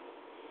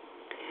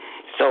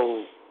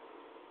 So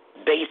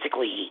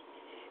basically,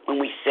 when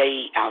we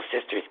say our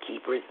sisters'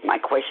 keepers, my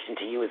question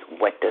to you is,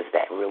 what does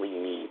that really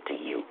mean to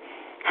you?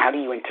 How do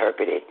you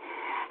interpret it?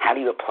 How do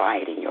you apply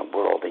it in your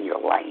world, in your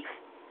life?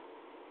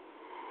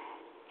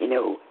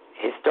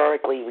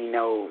 Historically, we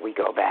know we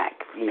go back,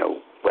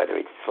 whether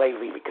it's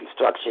slavery,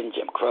 Reconstruction,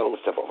 Jim Crow,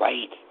 civil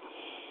rights.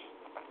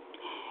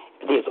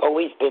 There's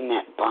always been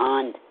that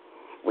bond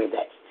where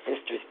that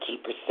sisters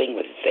keepers thing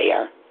was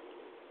there,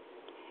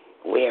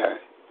 where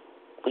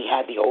we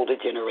had the older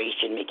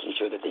generation making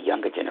sure that the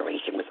younger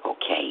generation was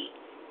okay,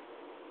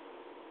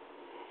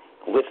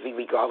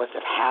 regardless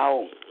of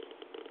how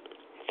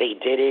they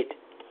did it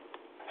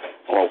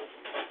or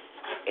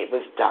it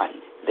was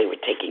done. They were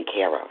taken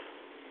care of.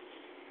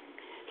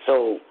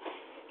 So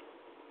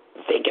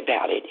think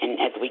about it, and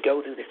as we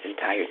go through this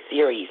entire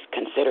series,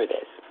 consider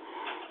this.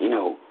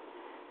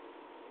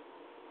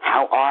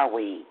 How are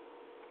we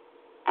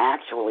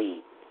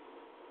actually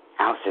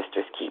our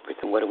sisters' keepers,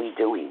 and what are we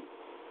doing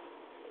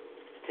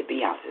to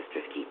be our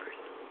sisters' keepers?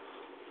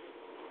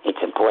 It's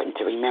important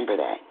to remember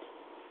that.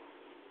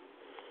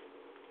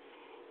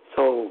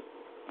 So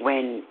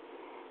when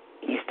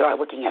you start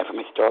looking at it from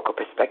a historical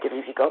perspective,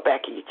 if you go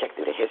back and you check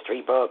through the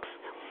history books,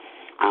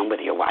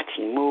 whether you're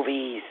watching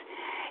movies,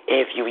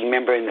 if you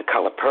remember in The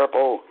Color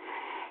Purple,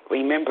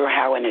 remember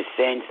how, in a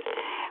sense,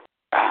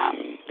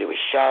 there was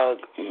Shug,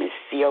 Miss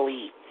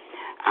Celie,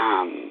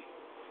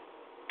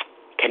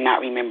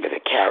 cannot remember the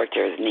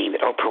character's name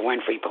that Oprah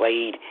Winfrey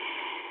played,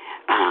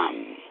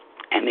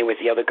 and there was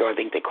the other girl, I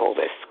think they called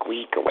her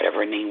Squeak or whatever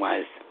her name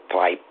was,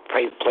 played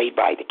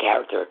by the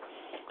character,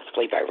 was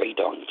played by Ray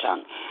Dong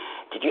Chung.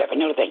 Did you ever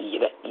notice that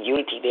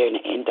unity there in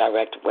an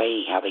indirect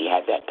way, how they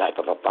had that type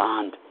of a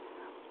bond?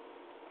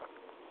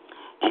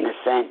 In a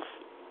sense,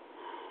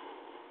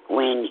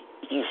 when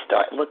you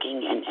start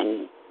looking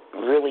and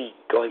really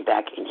going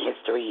back in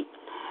history,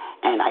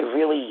 and I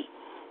really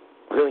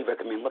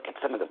recommend look at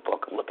some of the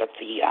book. Look at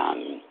the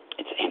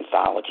it's an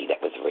anthology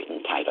that was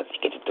written titled, I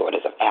think it's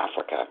Daughters of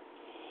Africa.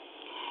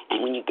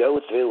 And when you go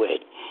through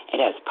it, it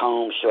has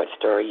poems, short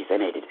stories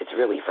in it. It's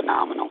really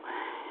phenomenal.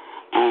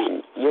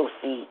 And you'll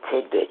see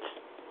tidbits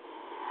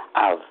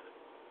of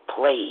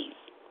plays,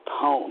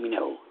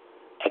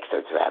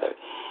 excerpts rather.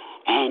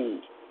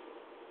 And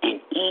in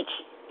each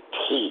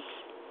piece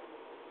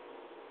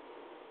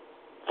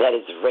that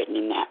is written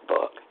in that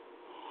book,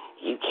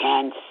 you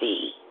can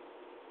see,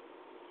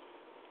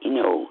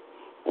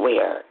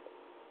 where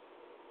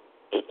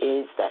it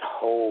is that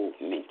whole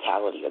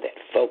mentality or that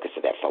focus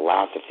or that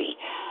philosophy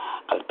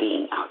of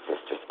being our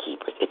sisters'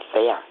 keepers. It's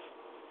there.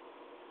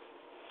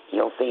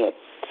 You'll see it.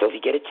 So if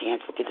you get a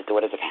chance, look at the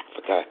Daughters of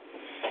Africa,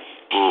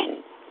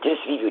 and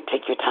just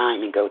take your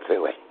time and go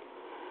through it,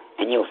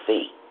 and you'll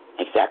see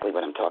exactly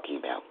what I'm talking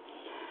about.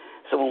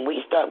 So when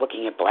we start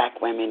looking at black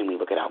women and we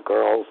look at our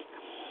girls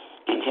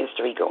in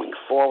history going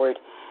forward,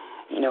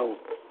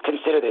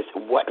 consider this: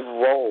 what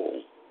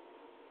role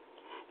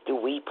do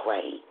we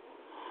play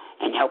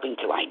in helping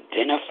to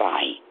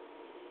identify?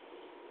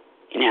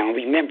 Now,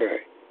 remember,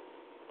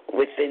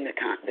 within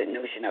the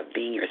notion of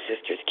being your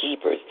sister's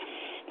keepers,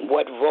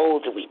 what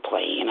role do we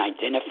play in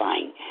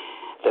identifying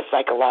the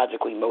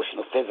psychological,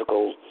 emotional,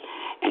 physical,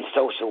 and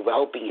social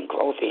well-being and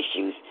growth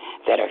issues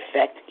that are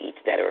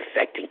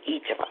affecting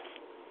each of us?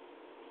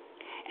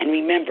 And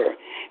remember,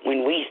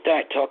 when we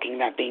start talking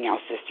about being our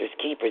sister's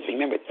keepers,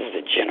 remember, this is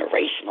a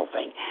generational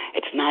thing.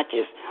 It's not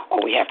just,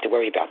 we have to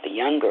worry about the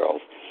young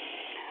girls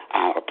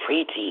or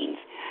preteens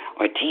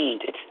or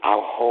teens. It's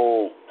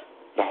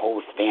the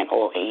whole span,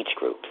 all age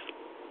groups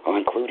are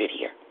included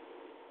here.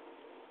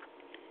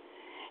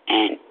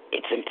 And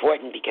it's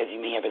important because you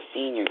may have a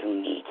senior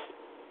who needs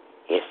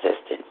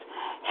assistance,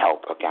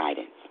 help, or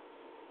guidance.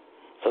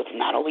 So it's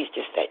not always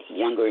just that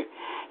younger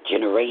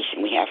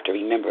generation. We have to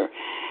remember,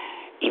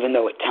 even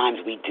though at times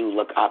we do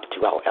look up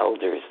to our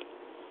elders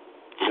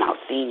and our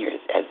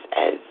seniors as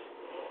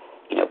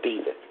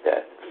being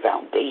the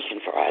foundation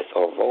for us,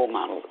 or role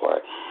models,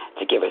 or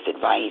to give us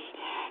advice,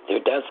 there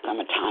does come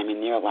a time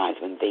in their lives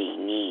when they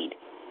need,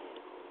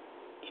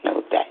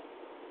 that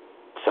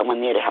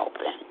someone there to help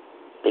them.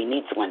 They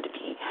need someone to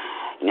be,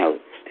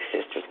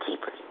 sisters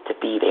keepers, to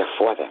be there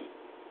for them.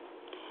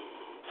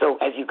 So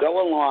as you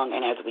go along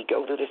and as we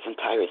go through this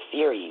entire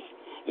series,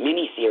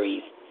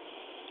 mini-series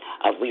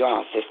of We Are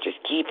Our Sisters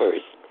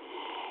Keepers,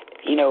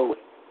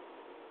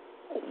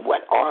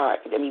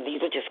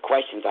 these are just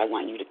questions I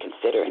want you to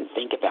consider and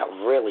think about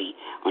really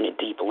on a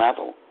deep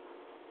level.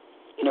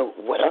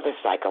 What other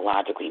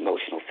psychological,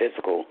 emotional,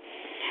 physical,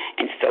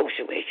 and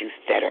social issues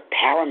that are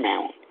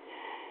paramount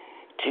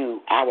to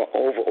our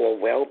overall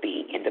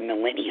well-being in the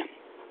millennium?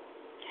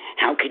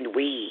 How can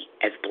we,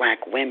 as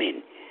black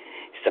women,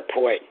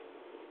 support,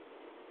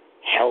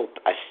 help,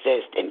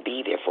 assist, and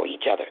be there for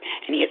each other?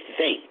 And here's the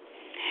thing.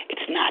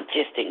 It's not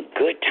just in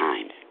good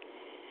times.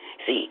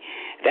 See,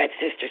 that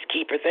sister's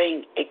keeper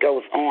thing, it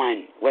goes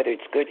on whether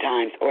it's good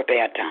times or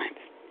bad times.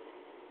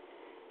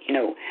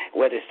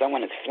 Whether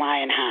someone is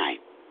flying high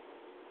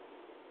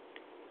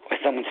or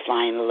someone's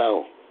flying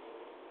low.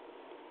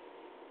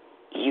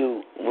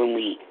 When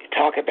we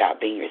talk about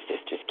being your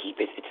sister's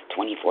keepers, it's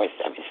 24/7.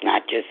 It's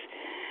not just,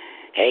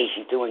 hey,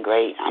 she's doing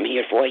great, I'm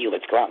here for you,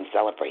 let's go out and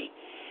celebrate.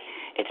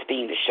 It's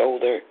being the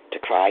shoulder to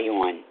cry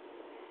on,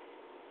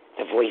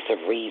 the voice of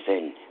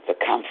reason, the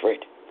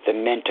comfort, the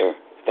mentor,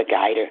 the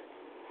guider,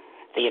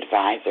 the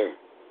advisor,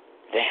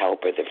 the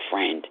helper, the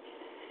friend.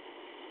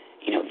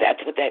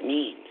 That's what that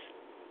means.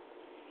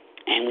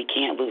 And we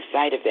can't lose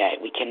sight of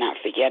that. We cannot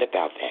forget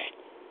about that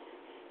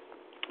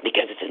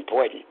because it's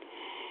important.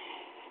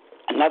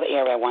 Another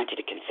area I want you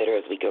to consider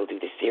as we go through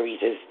this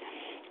series is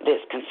this.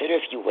 Consider,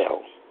 if you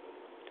will,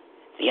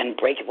 the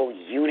unbreakable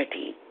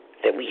unity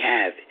that we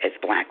have as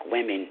black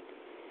women.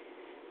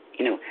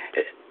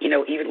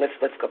 Even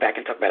let's go back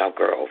and talk about our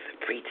girls,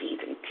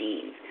 preteens and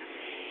teens.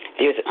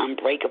 There's an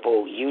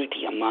unbreakable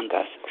unity among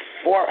us,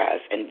 for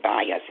us, and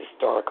by us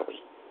historically.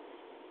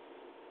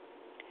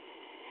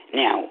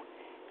 Now,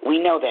 we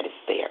know that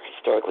it's there.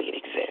 Historically, it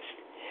exists.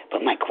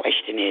 But my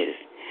question is,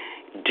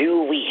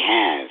 do we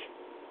have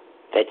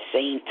that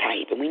same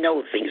type? And we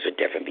know things are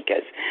different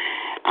because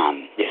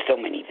there's so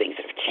many things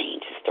that have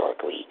changed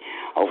historically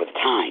over the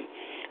time.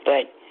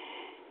 But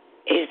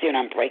is there an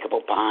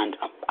unbreakable bond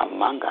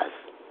among us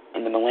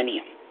in the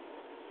millennium?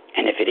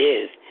 And if it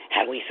is,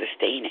 how do we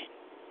sustain it?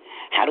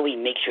 How do we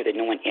make sure that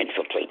no one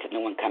infiltrates it, no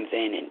one comes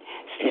in and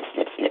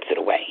snips it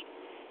away?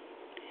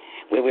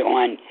 Where we're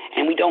on,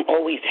 and we don't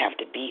always have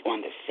to be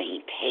on the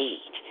same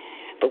page.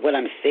 But what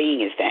I'm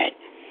saying is that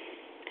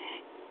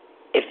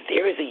if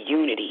there is a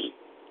unity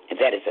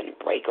that is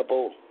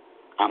unbreakable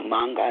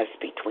among us,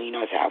 between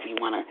us, however you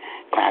want to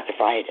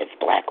classify it, as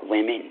black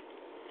women,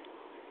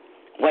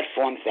 what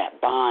forms that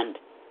bond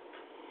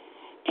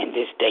in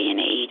this day and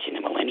age, in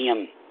the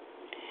millennium,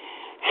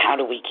 how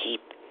do we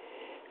keep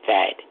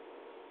that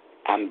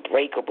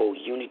unbreakable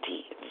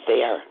unity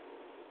there?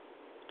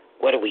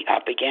 What are we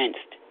up against?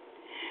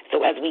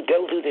 So as we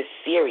go through this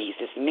series,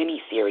 this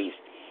mini-series,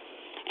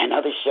 and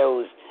other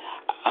shows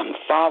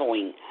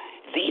following,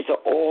 these are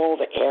all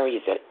the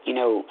areas that,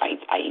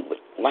 I would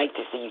like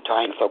to see you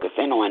try and focus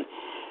in on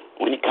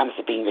when it comes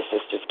to being your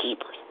sister's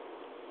keepers.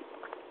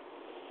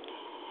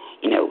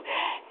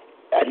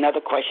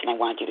 Another question I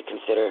want you to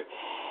consider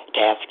to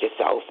ask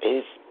yourself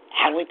is,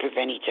 how do we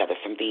prevent each other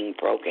from being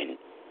broken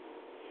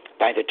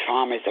by the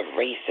traumas of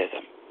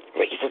racism?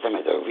 Racism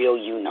is a real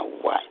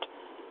you-know-what.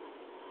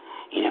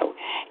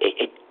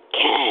 It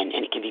can,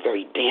 and it can be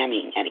very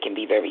damning, and it can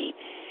be very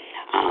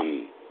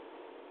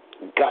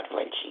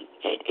gut-wrenching.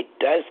 It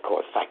does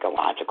cause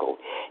psychological,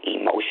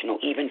 emotional,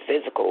 even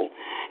physical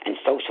and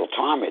social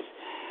traumas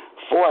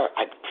for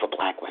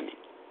black women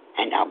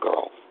and our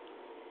girls.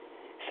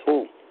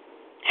 So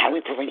how do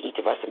we prevent each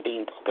of us from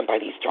being broken by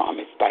these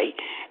traumas, by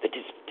the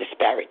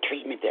disparate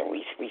treatment that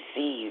we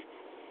receive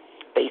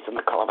based on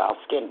the color of our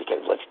skin?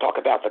 Because let's talk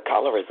about the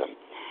colorism,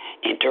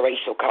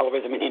 interracial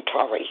colorism and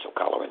intraracial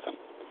colorism.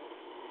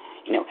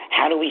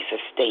 How do we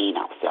sustain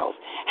ourselves?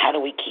 How do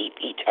we keep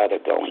each other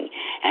going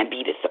and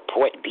be the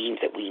support beams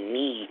that we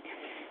need,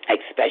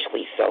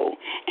 especially so,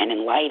 and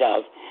in light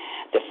of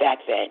the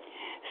fact that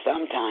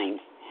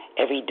sometimes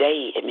every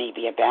day it may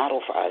be a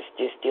battle for us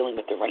just dealing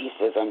with the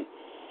racism,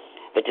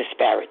 the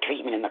disparate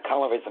treatment, and the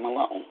colorism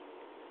alone.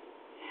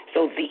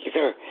 So these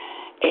are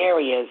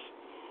areas,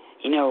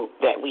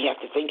 that we have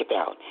to think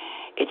about.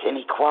 It's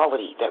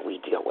inequality that we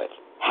deal with.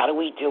 How do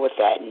we deal with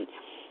that and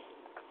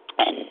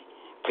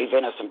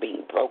prevent us from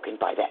being broken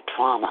by that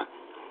trauma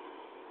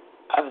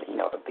of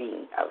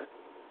being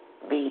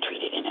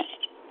treated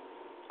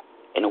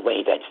in a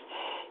way that's,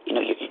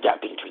 you're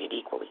not being treated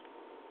equally?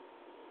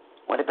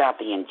 What about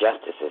the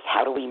injustices?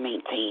 How do we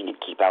maintain and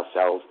keep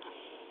ourselves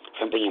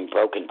from being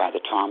broken by the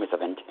traumas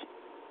of injustices?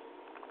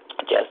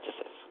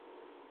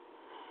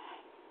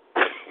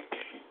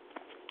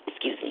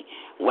 Excuse me.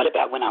 What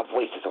about when our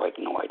voices are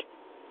ignored?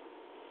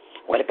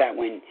 What about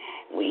when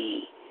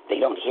they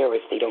don't hear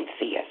us, they don't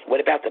see us? What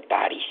about the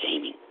body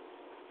shaming?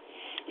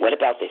 What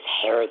about this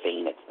hair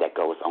thing that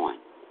goes on?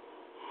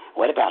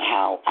 What about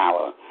how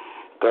our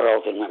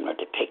girls and women are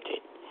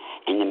depicted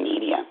in the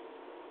media,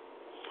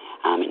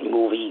 in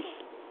movies?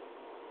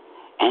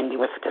 And there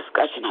was a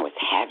discussion I was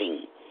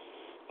having,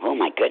 oh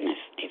my goodness,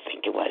 I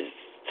think it was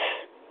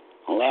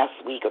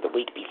last week or the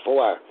week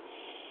before,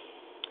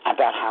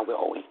 about how we're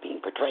always being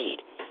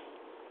portrayed.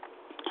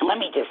 And let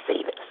me just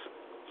say this.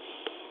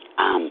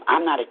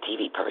 I'm not a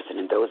TV person,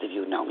 and those of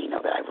you who know me know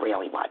that I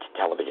rarely watch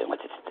television unless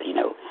it's,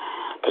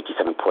 get you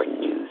some important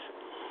news.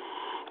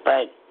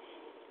 But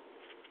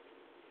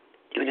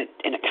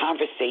in a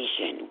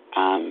conversation,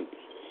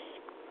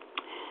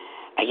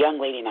 a young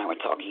lady and I were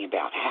talking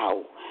about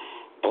how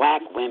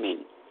black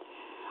women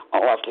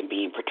are often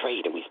being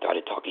portrayed, and we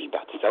started talking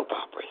about the soap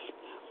operas.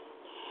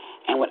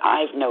 And what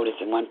I've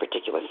noticed in one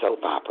particular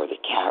soap opera, the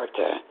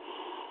character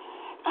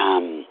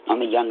on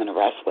The Young and the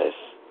Restless,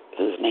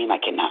 whose name I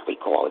cannot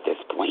recall at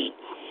this point,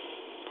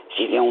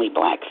 she's the only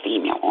black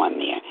female on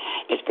there,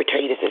 is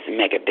portrayed as this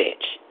mega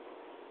bitch.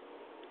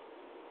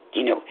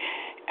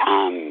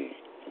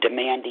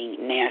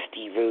 Demanding,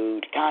 nasty,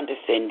 rude,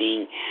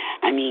 condescending.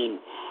 I mean,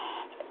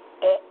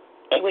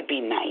 it would be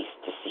nice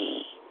to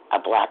see a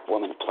black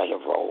woman play a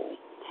role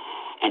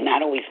and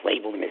not always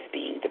label them as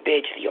being the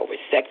bitch, the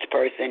oversexed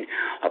person,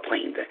 or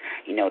playing the,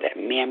 that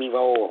mammy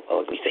role,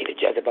 or as we say, the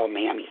Jezebel,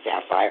 Mammy,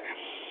 Sapphire.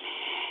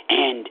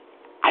 And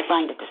I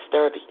find it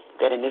disturbing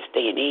that in this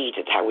day and age,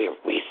 it's how we are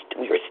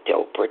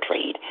still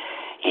portrayed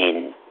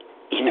in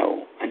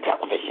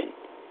television.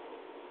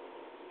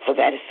 So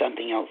that is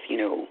something else, we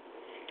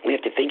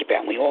have to think about.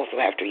 And we also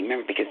have to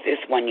remember, because this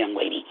one young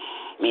lady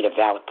made a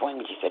valid point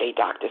when she said, hey,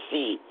 Dr.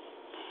 C,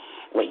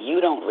 what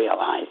you don't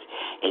realize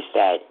is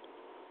that,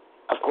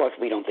 of course,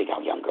 we don't think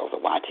our young girls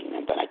are watching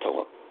them, but I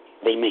told her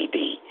they may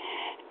be.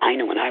 I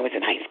know when I was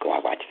in high school, I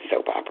watched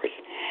soap operas.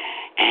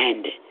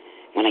 And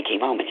when I came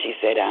home, and she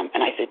said,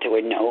 and I said to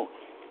her, no,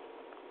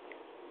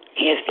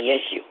 here's the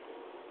issue.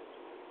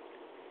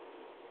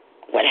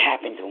 What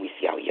happens when we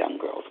see our young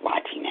girls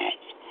watching that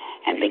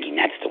and thinking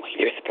that's the way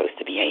they're supposed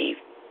to behave?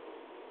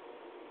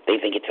 They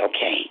think it's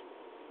okay.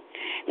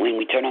 When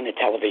we turn on the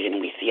television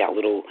and we see our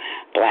little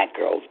black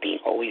girls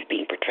always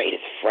being portrayed as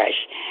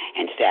fresh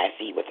and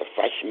sassy with a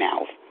fresh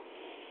mouth,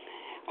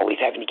 always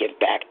having to give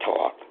back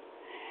talk,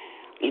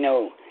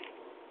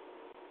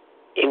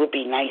 it would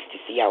be nice to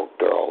see our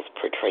girls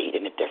portrayed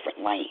in a different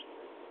light.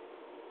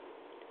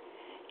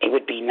 It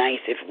would be nice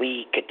if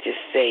we could just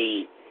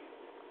say,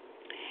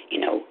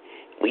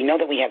 we know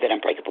that we have that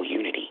unbreakable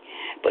unity,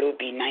 but it would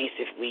be nice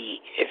if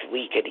we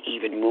could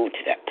even move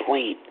to that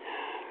point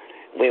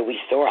where we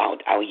saw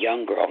our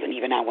young girls and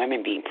even our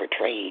women being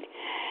portrayed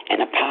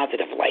in a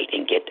positive light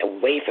and get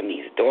away from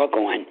these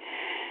doggone,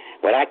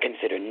 what I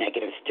consider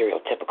negative,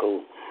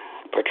 stereotypical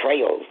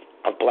portrayals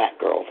of black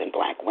girls and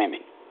black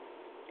women.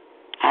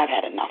 I've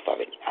had enough of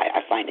it.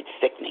 I find it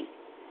sickening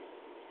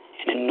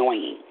and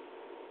annoying.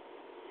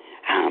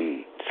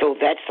 So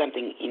that's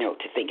something,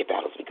 to think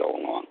about as we go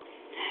along.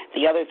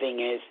 The other thing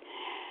is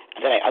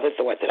other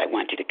thought that I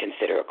want you to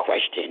consider a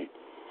question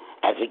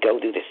as we go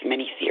through this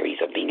mini-series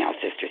of Being Our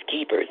Sister's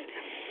Keepers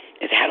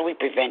is how do we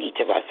prevent each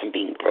of us from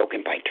being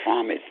broken by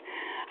traumas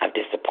of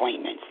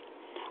disappointments,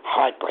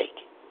 heartbreak,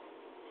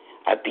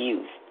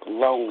 abuse,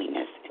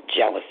 loneliness,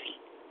 jealousy?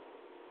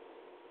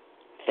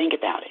 Think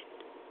about it.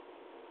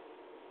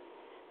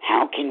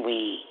 How can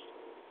we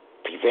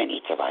prevent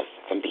each of us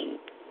from being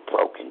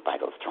broken by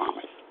those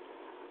traumas?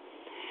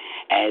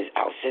 As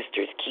our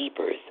sister's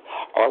keepers,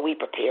 are we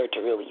prepared to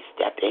really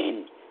step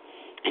in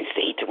and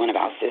say to one of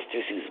our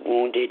sisters who's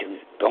wounded, who's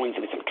going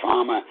through some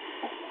trauma,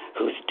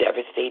 who's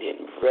devastated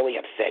and really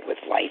upset with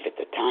life at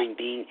the time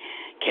being,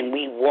 can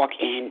we walk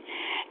in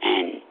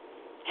and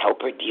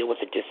help her deal with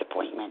the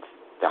disappointments,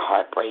 the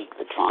heartbreak,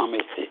 the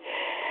traumas, the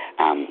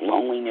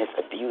loneliness,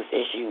 abuse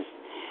issues?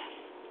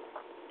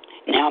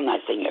 Now, I'm not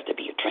saying you have to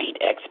be a trained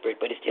expert,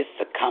 but it's just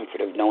the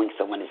comfort of knowing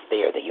someone is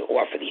there, that you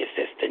offer the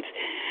assistance.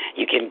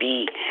 You can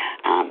be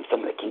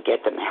someone that can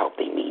get them the help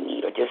they may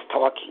need, or just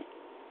talking.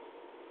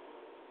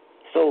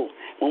 So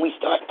when we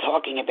start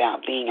talking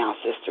about being our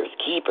sister's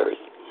keepers,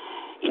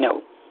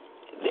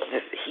 this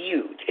is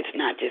huge. It's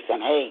not just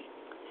hey,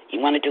 you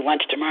want to do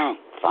lunch tomorrow?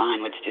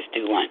 Fine, let's just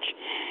do lunch.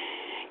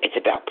 It's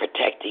about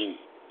protecting,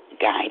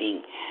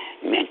 guiding,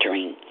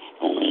 mentoring,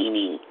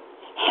 leaning,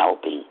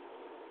 helping.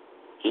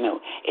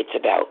 It's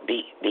about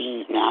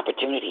being an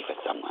opportunity for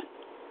someone.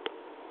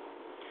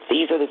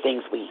 These are the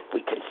things we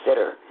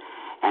consider,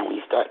 and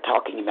we start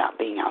talking about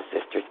being our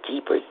sister's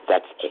keepers.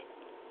 That's it.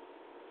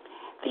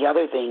 The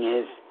other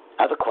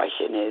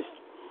question is,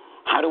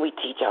 how do we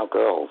teach our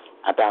girls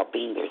about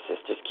being their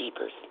sister's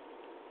keepers?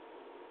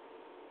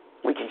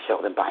 We can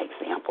show them by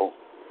example.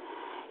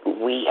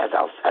 We, as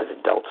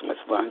adults, must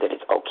learn that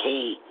it's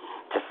okay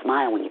to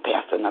smile when you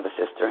pass another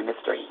sister in the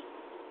street.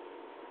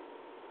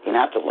 You don't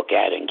have to look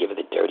at her and give her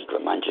the dirty,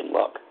 curmudgeon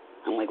look.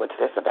 I'm like, what's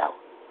this about?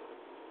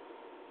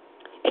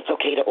 It's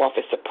okay to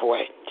offer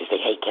support, to say,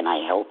 hey, can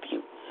I help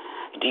you?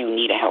 Do you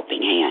need a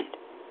helping hand?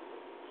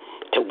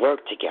 To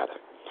work together.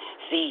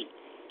 See,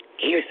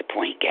 here's the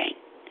point, gang.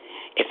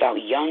 If our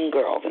young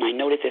girls, and I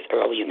noticed this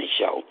early in the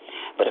show,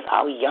 but if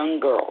our young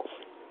girls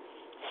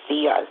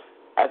see us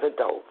as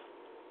adults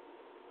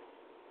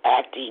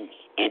acting,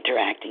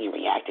 interacting, and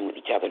reacting with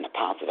each other in a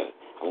positive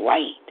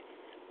light,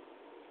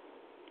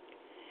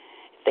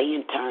 they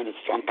in turn, it's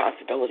a strong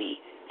possibility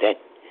that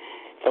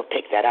they'll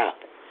pick that up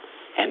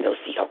and they'll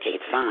see, okay,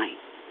 it's fine.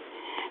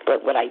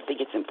 But what I think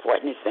is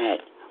important is that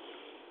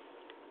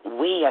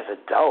we as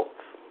adults,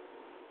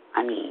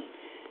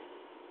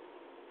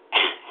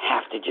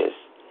 have to just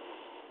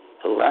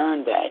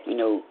learn that,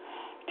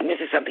 and this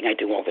is something I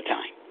do all the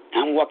time.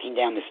 I'm walking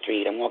down the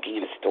street, I'm walking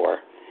in a store,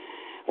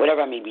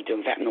 whatever I may be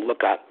doing, if I happen to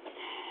look up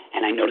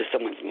and I notice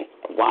someone's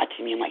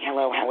watching me, I'm like,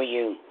 hello, how are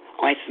you?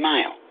 Oh, I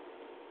smile.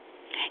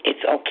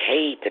 It's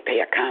okay to pay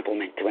a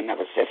compliment to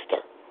another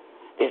sister.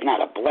 There's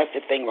not a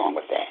blessed thing wrong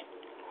with that.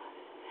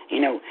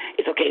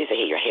 It's okay to say,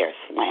 hey, your hair is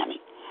slamming.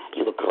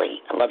 You look great.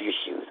 I love your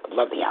shoes. I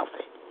love the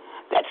outfit.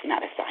 That's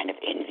not a sign of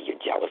envy or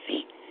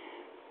jealousy.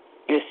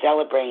 You're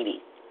celebrating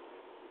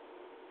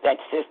that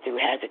sister who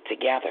has it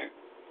together.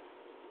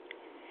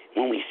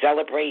 When we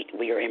celebrate,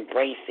 we are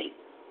embracing.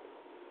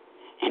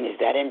 And it's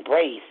that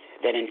embrace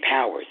that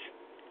empowers.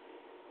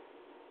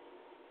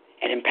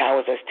 It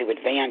empowers us to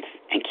advance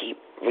and keep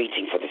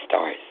reaching for the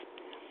stars.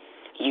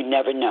 You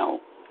never know.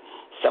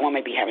 Someone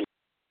may be having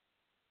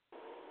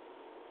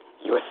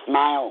your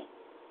smile.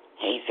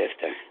 Hey,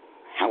 sister,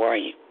 how are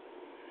you?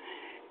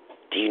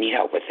 Do you need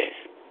help with this?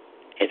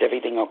 Is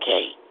everything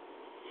okay?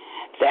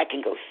 That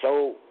can go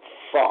so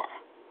far.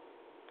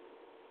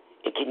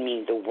 It can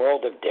mean the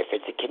world of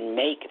difference. It can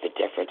make the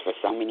difference for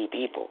so many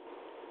people.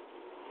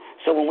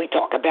 So when we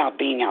talk about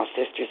being our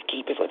sister's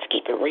keepers, let's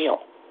keep it real.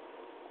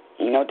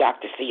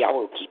 Dr. C, I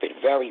will keep it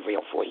very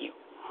real for you.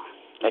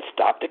 Let's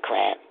stop the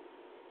crap.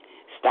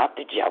 Stop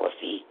the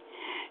jealousy.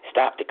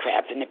 Stop the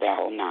crabs in the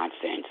barrel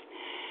nonsense.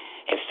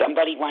 If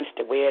somebody wants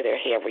to wear their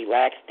hair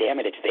relaxed, damn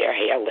it, it's their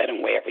hair. Let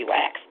them wear it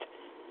relaxed.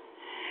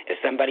 If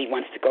somebody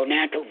wants to go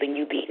natural, then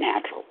you be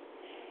natural.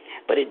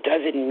 But it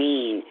doesn't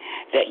mean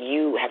that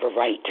you have a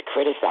right to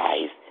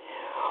criticize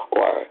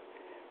or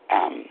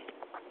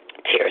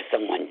tear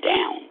someone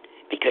down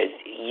because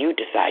you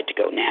decide to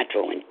go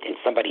natural and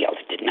somebody else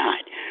did not,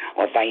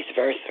 or vice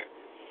versa.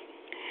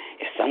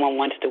 If someone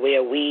wants to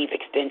wear weave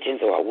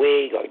extensions or a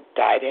wig or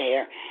dye their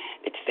hair,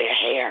 it's their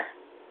hair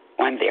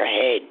on their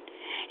head.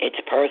 It's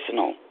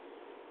personal.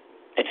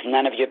 It's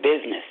none of your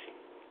business.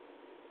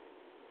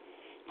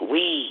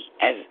 We,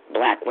 as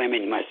black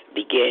women, must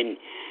begin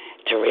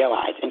to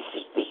realize and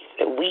see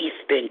that we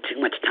spend too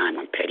much time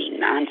on petty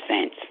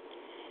nonsense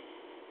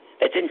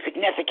that's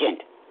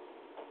insignificant,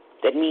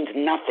 that means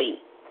nothing,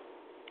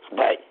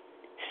 but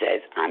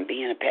says, I'm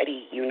being a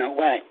petty, you know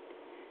what?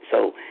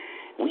 So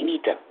we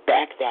need to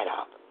back that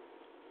up.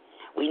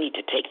 We need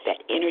to take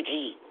that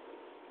energy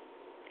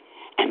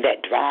And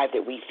that drive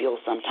that we feel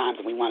sometimes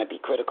when we want to be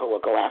critical or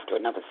go after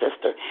another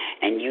sister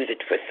and use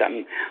it for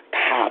some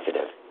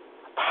positive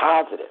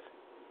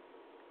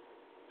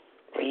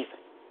reason.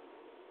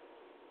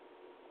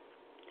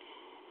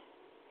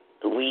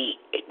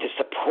 The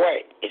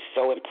support is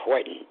so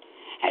important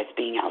as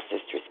being our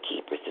sisters'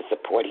 keepers, to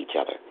support each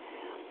other.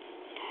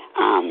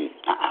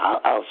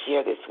 I'll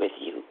share this with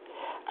you.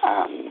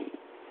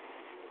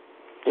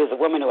 There's a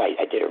woman who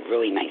I did a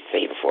really nice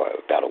favor for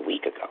about a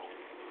week ago.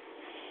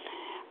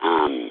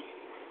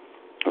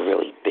 A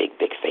really big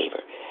favor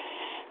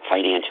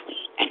financially,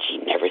 and she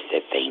never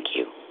said thank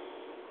you.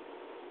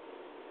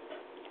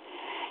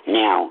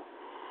 Now,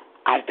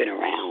 I've been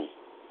around.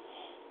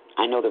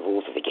 I know the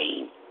rules of the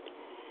game.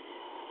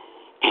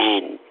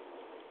 And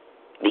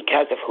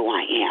because of who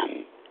I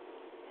am,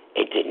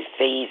 it didn't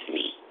faze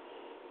me.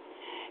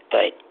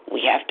 But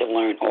we have to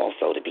learn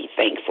also to be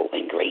thankful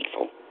and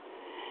grateful.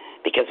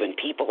 Because when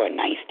people are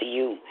nice to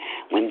you,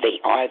 when they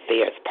are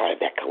there as part of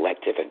that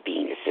collective of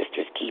being the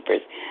sisters'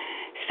 keepers,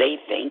 say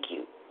thank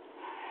you.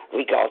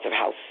 Regardless of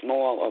how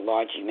small or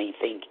large you may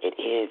think it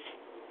is,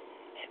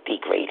 be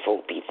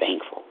grateful, be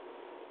thankful.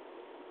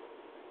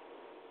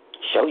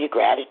 Show your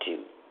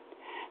gratitude.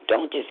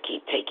 Don't just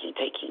keep taking.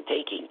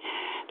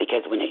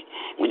 Because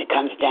when it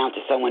comes down to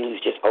someone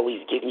who's just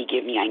always give me,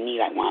 I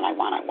need, I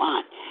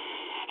want,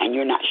 and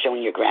you're not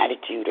showing your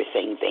gratitude or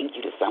saying thank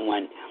you to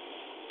someone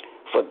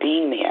for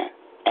being there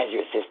as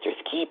your sister's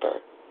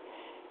keeper,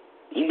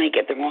 you may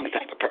get the wrong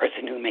type of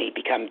person who may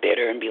become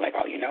bitter and be like,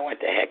 oh, you know what,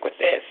 the heck with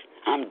this.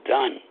 I'm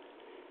done.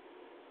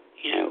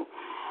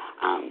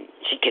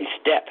 She can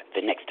step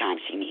the next time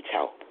she needs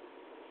help.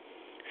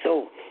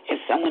 So if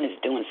someone is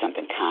doing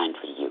something kind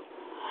for you,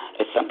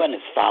 if someone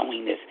is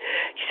following this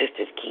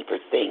sister's keeper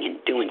thing and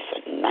doing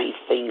some nice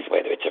things,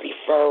 whether it's a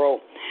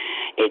referral,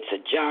 it's a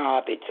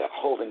job, it's a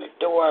holding the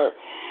door,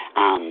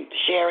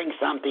 sharing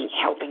something,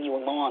 helping you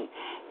along,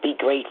 be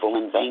grateful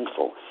and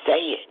thankful.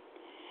 Say it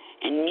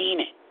and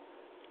mean it.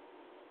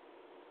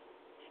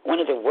 One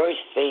of the worst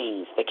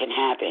things that can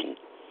happen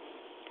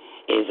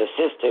is a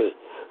sister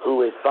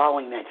who is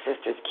following that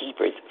sister's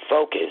keeper's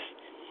focus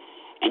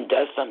and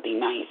does something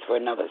nice for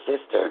another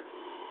sister,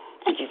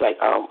 and she's like,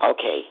 oh,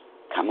 okay,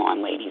 come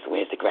on, ladies,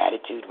 where's the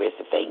gratitude, where's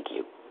the thank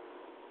you?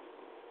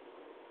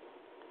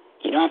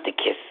 You don't have to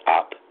kiss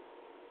up.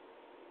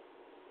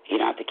 You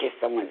don't have to kiss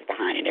someone's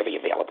behind in every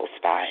available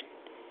spot.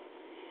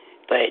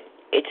 But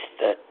it's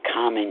the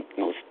common,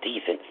 most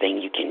decent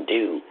thing you can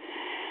do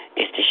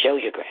is to show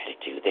your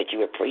gratitude, that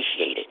you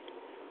appreciate it.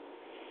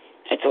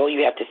 That's all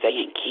you have to say,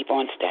 and keep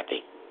on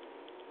stepping.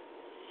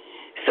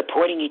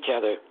 Supporting each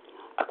other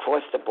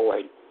across the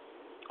board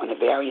on the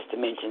various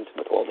dimensions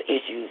with all the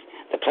issues,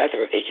 the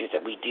plethora of issues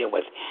that we deal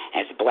with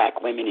as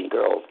black women and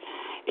girls,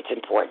 it's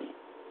important.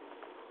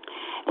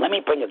 Let me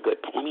bring a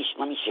good point.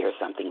 Let me share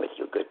something with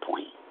you, a good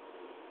point.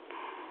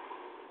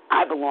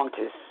 I belong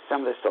to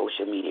some of the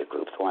social media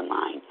groups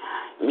online,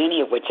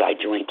 many of which I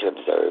join to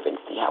observe and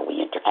see how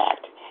we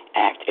interact,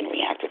 act, and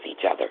react with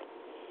each other. I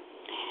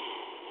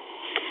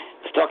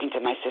was talking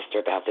to my sister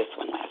about this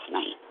one last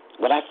night.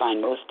 What I find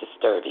most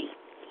disturbing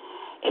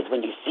is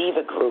when you see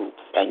the groups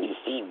and you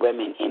see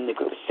women in the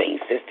groups saying,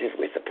 sisters,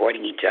 we're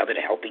supporting each other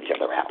to help each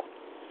other out.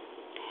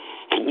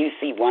 And you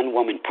see one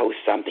woman post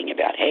something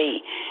about, hey,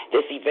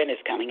 this event is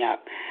coming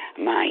up.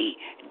 My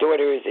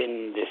daughter is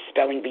in the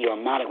spelling bee or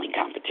modeling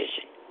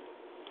competition.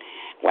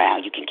 Wow,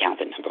 you can count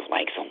the number of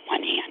likes on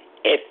one hand,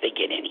 if they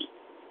get any.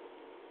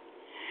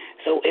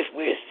 So if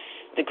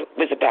the group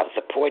is about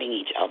supporting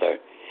each other,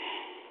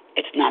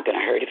 it's not going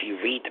to hurt if you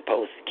read the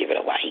post, give it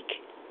a like.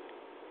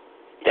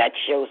 That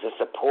shows the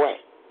support.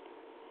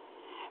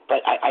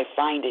 But I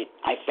found it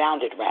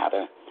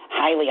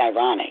highly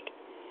ironic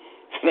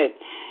that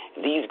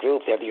these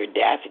groups have the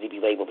audacity to be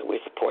labeled that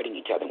we're supporting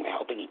each other and we're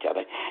helping each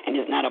other, and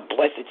there's not a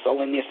blessed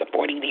soul in there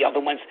supporting the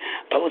other one's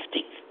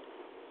postings.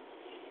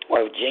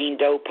 Or if Jane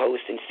Doe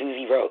posts and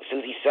Susie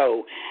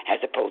So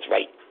has a post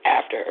right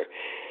after her,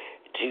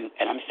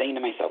 and I'm saying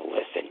to myself,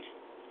 listen,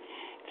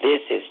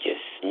 this is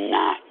just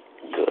not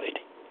good.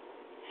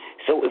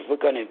 So if we're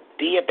going to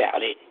be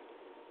about it,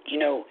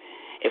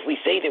 if we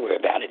say that we're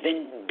about it,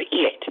 then be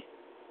it.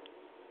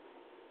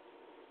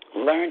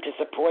 Learn to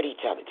support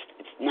each other.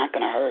 It's not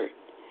going to hurt.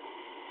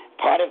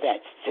 Part of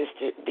that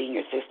being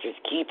your sister's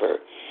keeper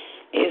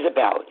is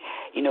about,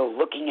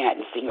 looking at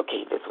and seeing,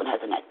 okay, this one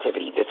has an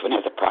activity, this one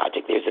has a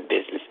project, there's a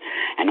business,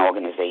 an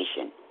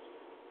organization.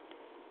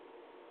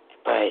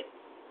 But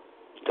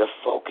the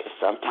focus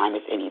sometimes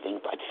is anything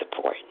but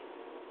support.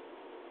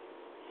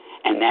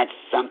 And that's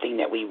something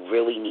that we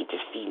really need to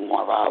see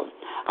more of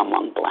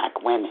among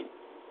black women.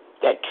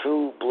 That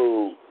true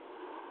blue,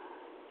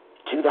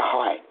 to the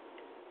heart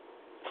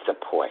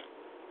support,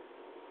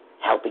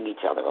 helping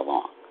each other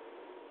along,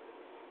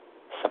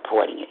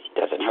 supporting it. It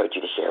doesn't hurt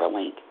you to share a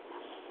link.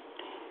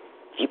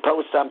 If you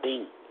post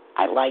something,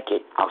 I like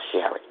it, I'll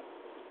share it.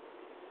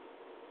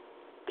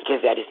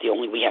 Because that is the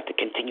only way we have to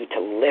continue to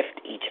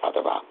lift each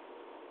other up.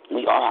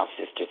 We are our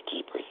sisters'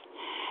 keepers.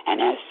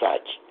 And as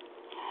such,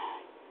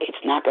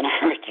 it's not going to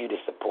hurt you to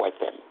support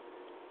them.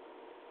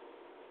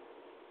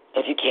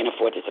 If you can't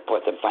afford to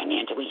support them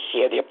financially,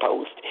 share their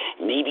post.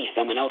 Maybe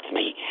someone else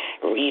may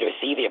read or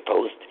see their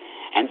post,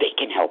 and they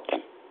can help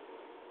them.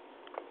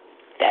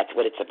 That's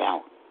what it's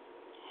about.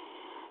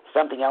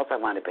 Something else I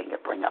wanted to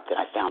bring up that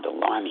I found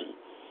alarming.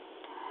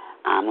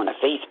 I'm on a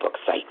Facebook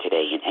site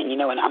today, and you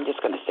know, and I'm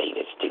just going to say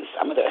this too.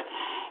 Some of the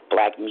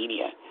black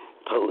media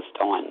posts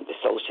on the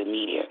social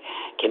media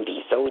can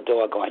be so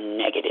doggone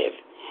negative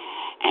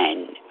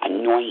and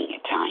annoying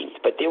at times.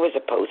 But there was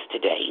a post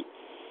today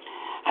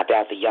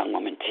about the young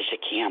woman, Tisha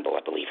Campbell,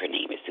 I believe her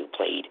name is, who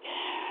played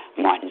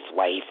Martin's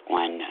wife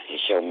on his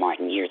show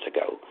Martin years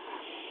ago,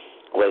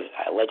 was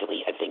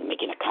allegedly, I think,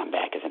 making a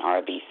comeback as an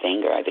R&B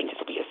singer. I think this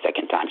will be the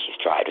second time she's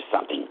tried or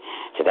something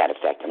to that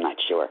effect. I'm not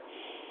sure.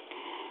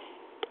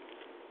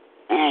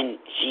 And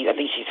I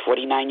think she's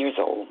 49 years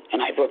old,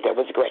 and I thought that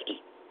was great.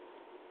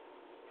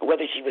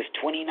 Whether she was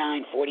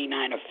 29,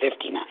 49, or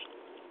 59,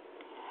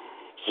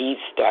 she's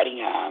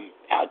starting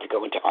out to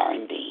go into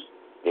R&B.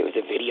 There was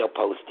a video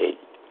posted.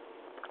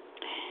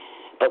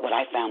 But what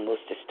I found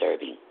most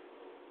disturbing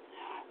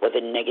were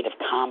the negative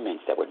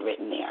comments that were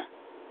written there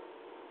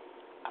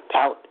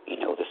about,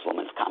 this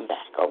woman's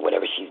comeback or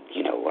whatever she's,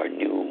 her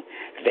new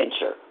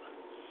venture.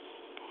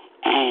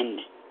 And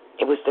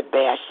it was the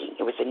bashing.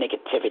 It was the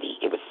negativity.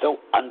 It was so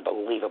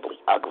unbelievably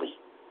ugly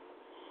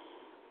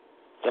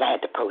that I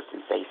had to post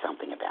and say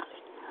something about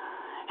it.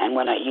 And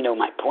when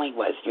my point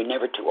was, you're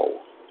never too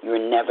old. You're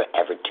never,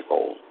 ever too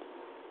old.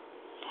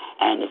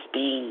 And it's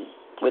being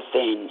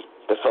within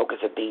the focus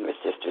of being your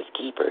sister's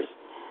keepers.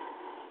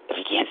 If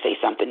you can't say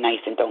something nice,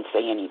 then don't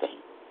say anything.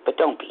 But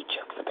don't be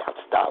jerks about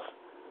stuff.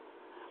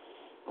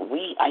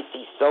 I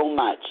see so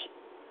much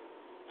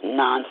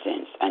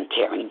nonsense and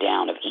tearing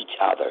down of each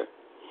other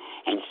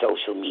in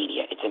social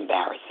media. It's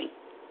embarrassing.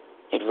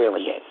 It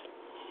really is.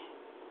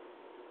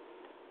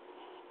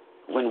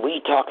 When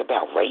we talk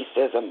about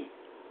racism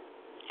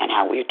and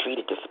how we're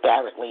treated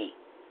disparately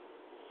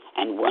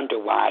and wonder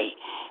why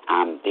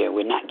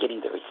we're not getting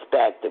the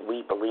respect that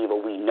we believe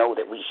or we know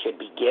that we should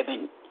be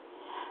given,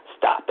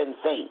 stop and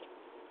think,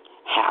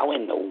 how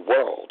in the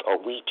world are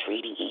we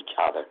treating each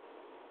other?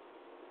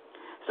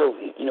 So,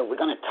 we're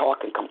going to talk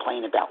and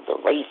complain about the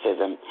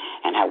racism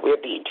and how we're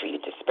being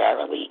treated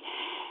disparately.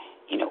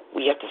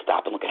 We have to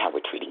stop and look at how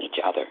we're treating each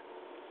other.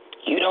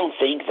 You don't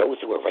think those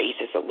who are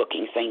racist are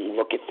saying,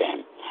 look at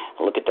them,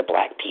 look at the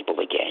black people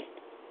again.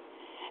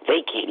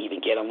 They can't even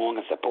get along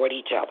and support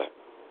each other.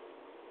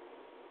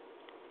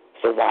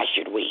 So why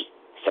should we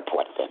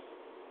support them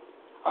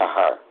or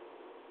her?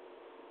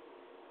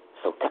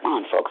 So come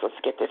on, folks, let's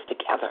get this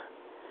together.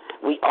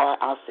 We are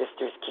our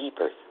sister's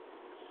keepers.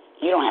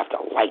 You don't have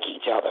to like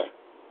each other.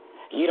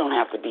 You don't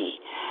have to be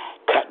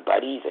cut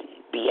buddies and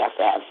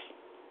BFFs.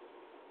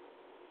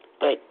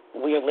 But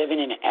we are living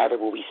in an era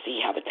where we see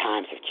how the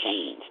times have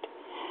changed.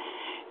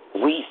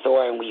 We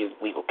saw and we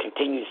will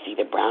continue to see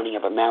the browning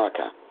of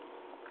America.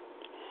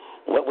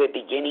 What we're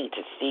beginning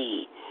to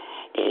see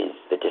is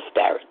the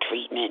disparate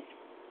treatment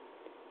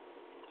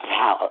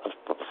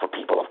for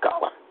people of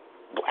color,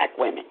 black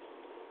women,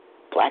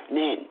 black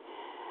men,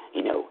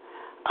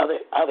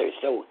 others.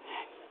 So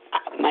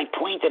my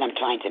point that I'm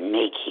trying to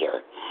make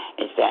here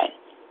is that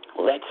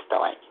let's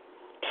start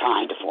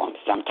trying to form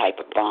some type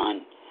of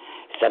bond,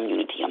 some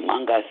unity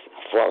among us,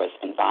 for us,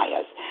 and by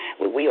us,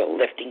 where we are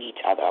lifting each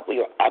other up. We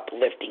are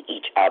uplifting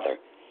each other.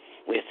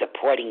 We're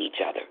supporting each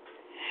other.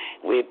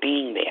 We're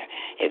being there.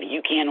 If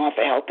you can't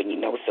offer help and you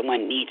know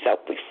someone needs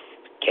help,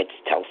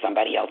 tell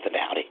somebody else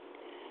about it.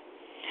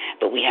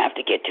 But we have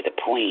to get to the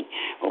point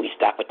where we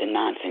stop with the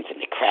nonsense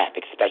and the crap,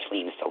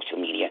 especially in the social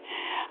media,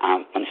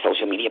 on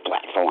social media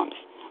platforms.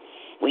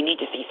 We need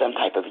to see some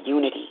type of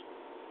unity.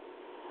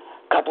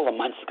 A couple of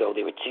months ago,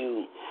 there were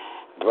two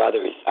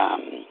brothers,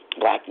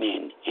 black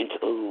men,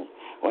 who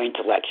were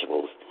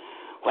intellectuals,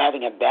 were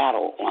having a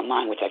battle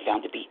online, which I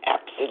found to be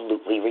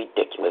absolutely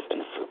ridiculous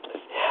and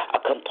fruitless, a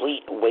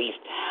complete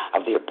waste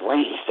of their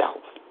brain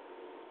cells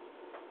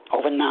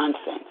over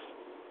nonsense.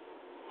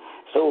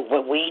 So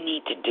what we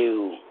need to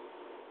do,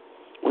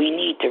 we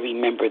need to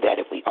remember that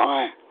if we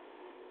are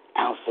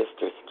our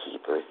sister's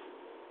keepers,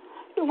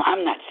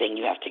 I'm not saying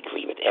you have to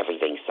agree with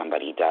everything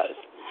somebody does.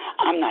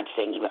 I'm not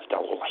saying you have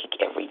to like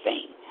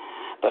everything.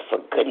 But for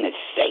goodness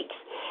sakes,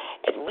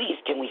 at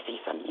least can we see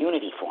some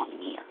unity forming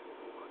here,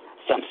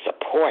 some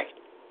support.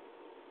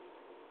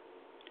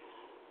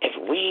 If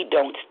we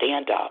don't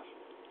stand up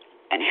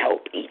and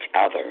help each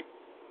other,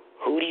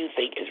 who do you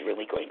think is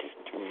really going to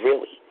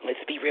let's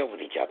be real with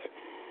each other.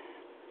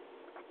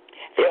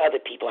 There are other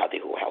people out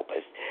there who will help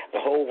us. The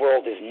whole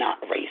world is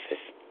not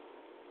racist,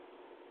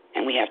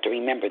 and we have to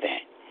remember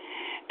that.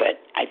 But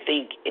I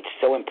think it's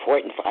so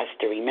important for us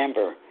to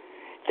remember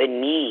the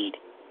need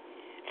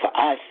for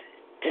us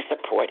to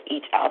support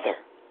each other.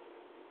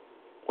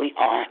 We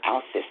are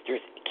our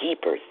sister's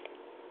keepers.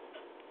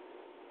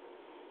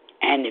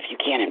 And if you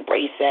can't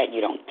embrace that,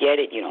 you don't get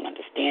it, you don't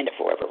understand it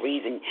for whatever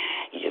reason,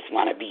 you just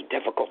want to be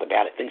difficult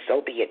about it, then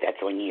so be it.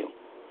 That's on you.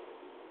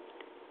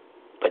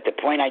 But the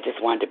point I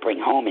just wanted to bring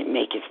home and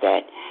make is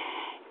that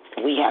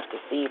we have to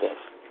see this.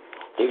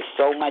 There's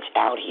so much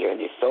out here, and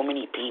there's so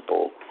many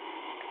people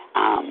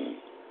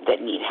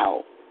that need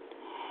help.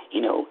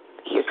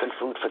 Here's some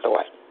food for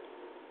thought.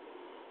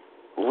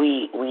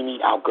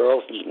 Our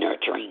girls need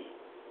nurturing.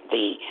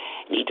 They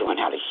need to learn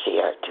how to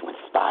share, to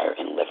inspire,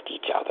 and lift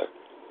each other,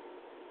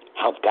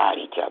 help guide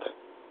each other.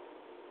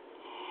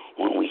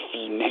 When we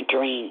see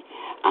mentoring,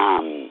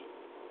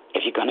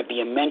 if you're going to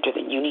be a mentor,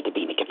 then you need to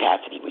be in the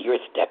capacity where you're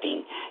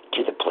stepping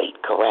to the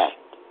plate, correct?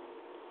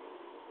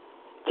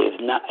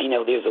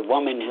 There's a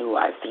woman who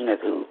I've seen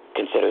who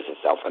considers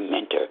herself a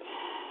mentor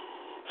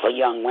for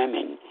young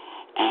women,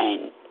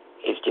 and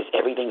it's just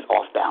everything's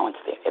off balance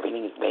there.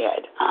 Everything's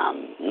bad,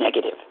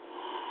 negative.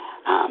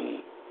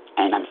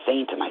 And I'm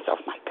saying to myself,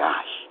 my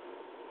gosh,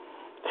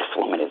 this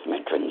woman is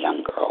mentoring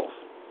young girls.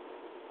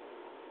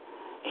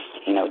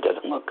 It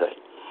doesn't look good.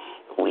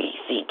 We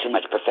see too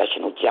much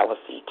professional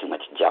jealousy,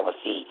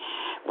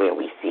 where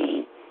we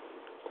see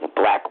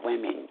black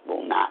women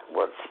will not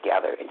work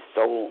together in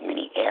so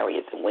many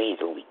areas and ways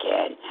where we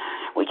can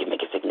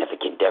make a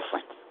significant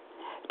difference.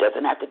 It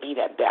doesn't have to be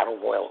that battle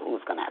royal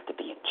who's going to have to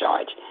be in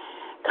charge.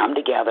 Come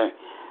together,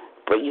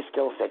 bring your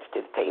skill sets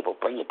to the table,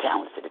 bring your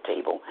talents to the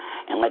table,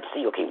 and let's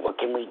see, okay, what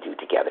can we do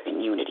together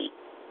in unity?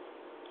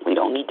 We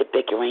don't need the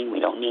bickering. We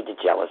don't need the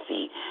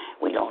jealousy.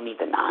 We don't need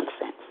the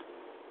nonsense.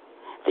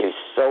 There's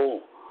so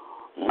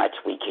much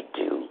we could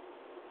do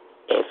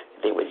if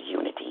there was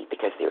unity,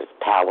 because there is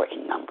power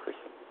in numbers.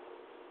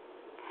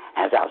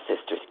 As our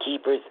sisters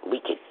keepers, we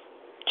could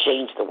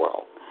change the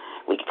world.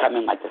 We could come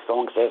in, like the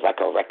song says, like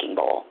a wrecking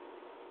ball.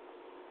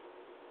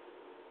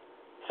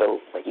 So,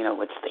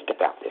 let's think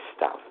about this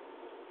stuff.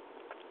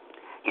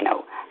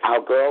 Our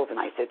girls, and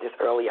I said this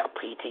earlier, our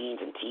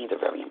preteens and teens are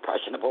very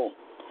impressionable.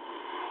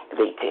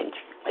 They tend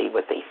to play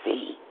what they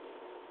see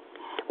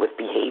with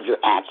behavior,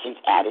 actions,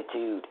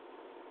 attitude.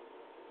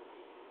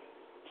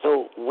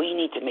 So we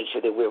need to make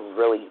sure that we're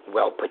really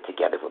well put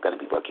together if we're going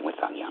to be working with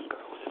our young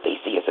girls, if they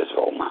see us as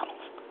role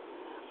models.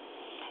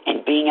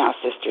 And being our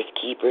sisters'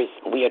 keepers,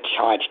 we are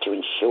charged to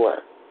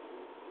ensure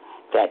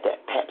that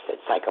PEPs, that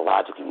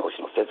psychological,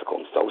 emotional, physical,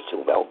 and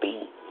social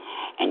well-being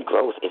and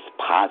growth is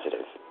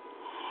positive.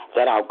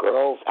 That our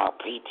girls, our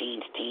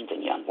preteens, teens,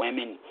 and young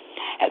women,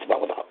 as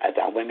well as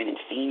our women and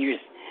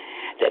seniors,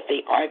 that they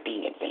are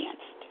being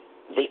advanced.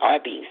 They are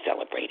being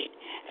celebrated.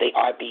 They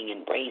are being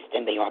embraced,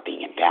 and they are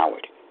being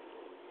empowered.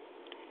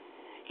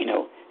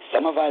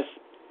 Some of us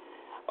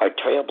are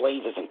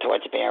trailblazers and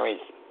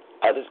torchbearers.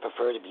 Others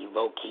prefer to be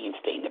low-key and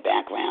stay in the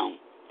background.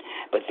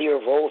 But there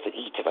are roles that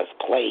each of us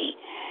play,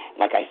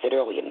 like I said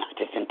earlier, not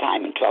just in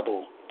time and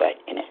trouble,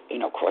 but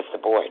across the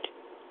board.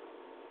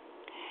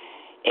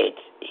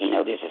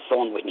 There's a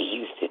song Whitney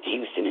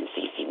Houston and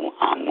CeCe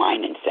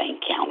Winans sang,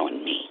 "Count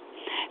on Me."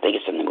 I think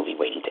it's from the movie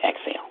Waiting to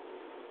Exhale.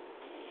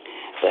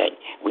 But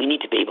we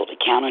need to be able to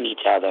count on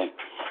each other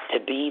to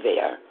be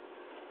there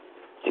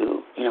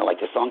through, like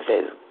the song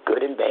says,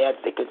 good and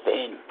bad, thick and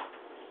thin.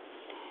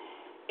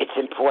 It's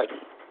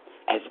important.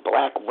 As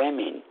black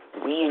women,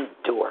 we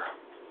endure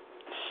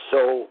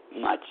so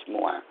much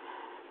more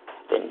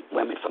than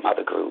women from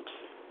other groups.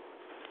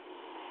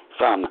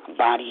 From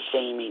body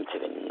shaming to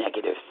the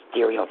negative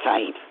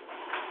stereotypes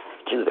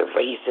to the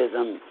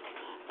racism,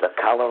 the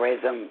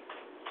colorism,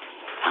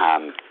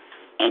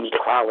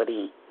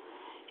 inequality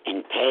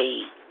in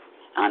pay,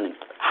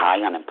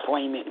 high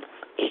unemployment,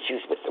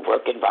 issues with the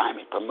work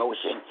environment,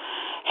 promotion,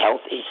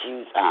 health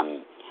issues,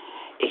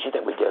 issues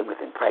that we're dealing with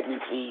in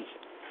pregnancies,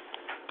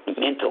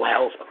 mental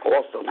health,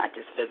 also not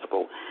just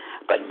physical,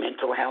 but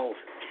mental health.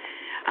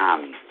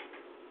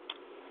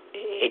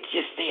 It's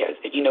just there.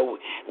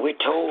 We're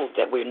told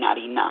that we're not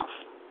enough,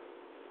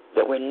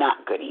 that we're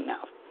not good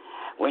enough.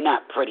 We're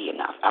not pretty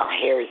enough. Our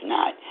hair is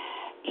not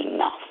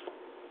enough.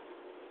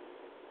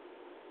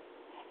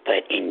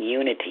 But in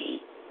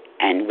unity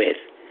and with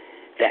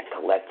that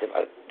collective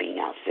of being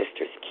our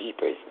sisters'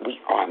 keepers, we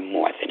are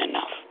more than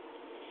enough.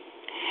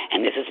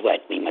 And this is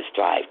what we must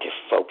strive to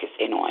focus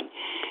in on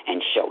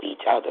and show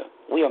each other.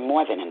 We are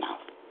more than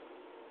enough.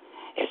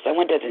 If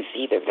someone doesn't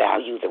see the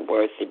value, the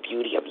worth, the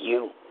beauty of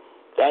you,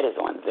 that is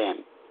on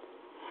them.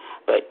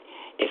 But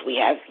if we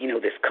have,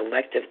 this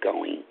collective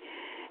going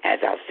as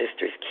our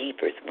sisters'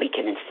 keepers, we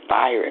can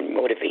inspire and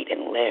motivate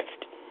and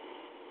lift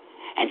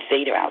and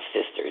say to our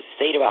sisters,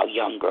 say to our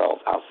young girls,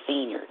 our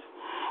seniors,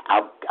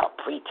 our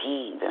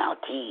preteens and our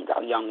teens,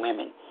 our young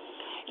women,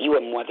 you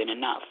are more than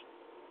enough.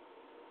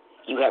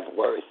 You have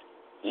worth.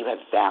 You have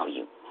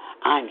value.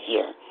 I'm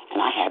here,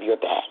 and I have your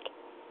back.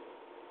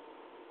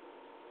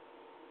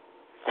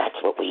 That's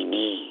what we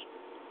need.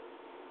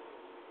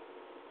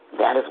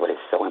 That is what is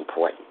so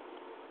important.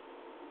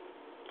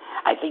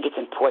 I think it's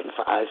important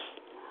for us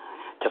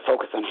to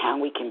focus on how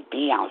we can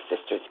be our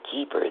sisters'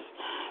 keepers,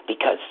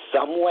 because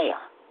somewhere,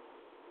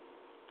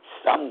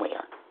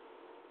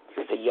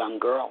 there's a young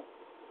girl,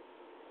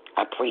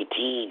 a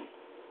preteen,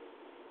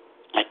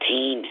 a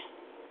teen,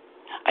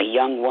 a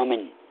young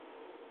woman,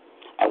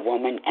 a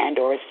woman and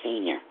or a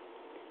senior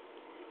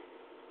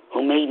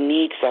who may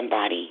need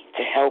somebody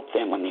to help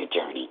them on their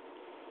journey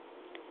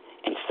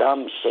in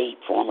some shape,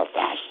 form, or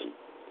fashion.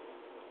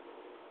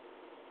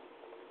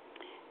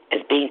 as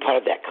being part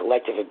of that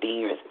collective of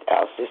being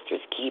our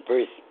sisters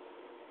keepers,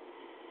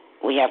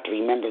 we have to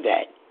remember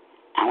that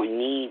our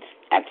needs,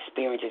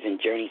 experiences, and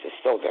journeys are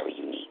so very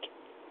unique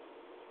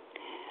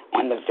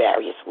on the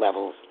various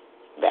levels,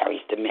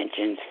 various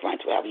dimensions,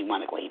 fronts, whatever you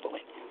want to label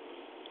it.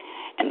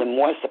 And the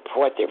more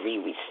support that we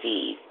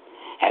receive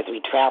as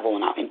we travel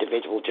on our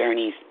individual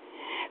journeys,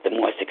 the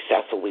more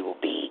successful we will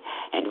be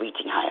in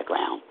reaching higher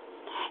ground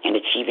and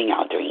achieving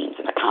our dreams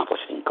and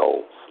accomplishing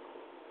goals.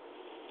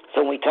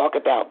 So when we talk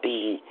about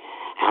being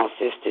our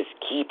sisters'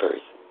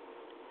 keepers,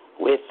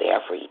 we're there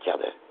for each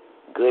other.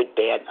 Good,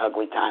 bad,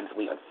 ugly times,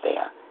 we are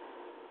there.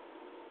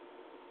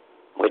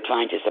 We're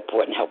trying to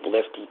support and help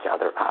lift each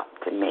other up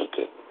to make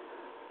it.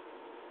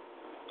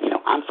 You know,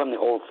 I'm from the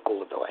old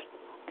school of the way.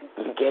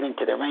 You get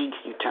into the ranks,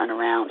 you turn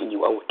around, and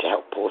you owe it to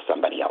help pull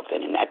somebody else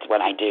in, and that's what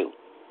I do.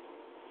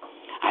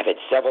 I've had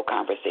several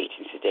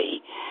conversations today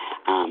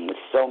with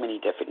so many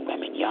different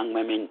women, young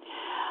women,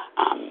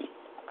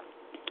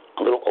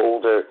 a little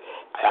older.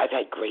 I've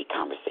had great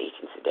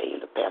conversations today in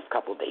the past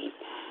couple of days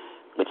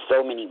with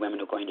so many women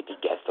who are going to be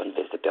guests on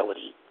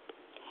Visibility.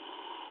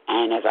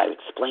 And as I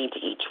explained to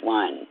each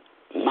one,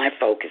 my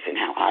focus and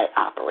how I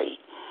operate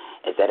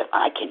is that if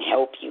I can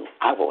help you,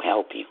 I will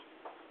help you.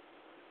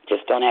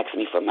 Just don't ask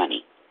me for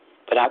money,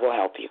 but I will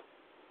help you.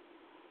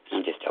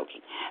 I'm just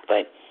joking.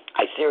 But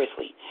I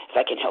seriously, if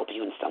I can help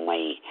you in some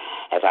way,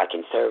 if I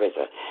can serve as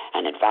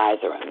an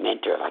advisor, a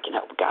mentor, if I can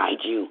help guide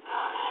you,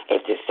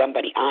 if there's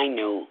somebody I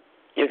know,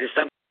 if there's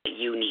something that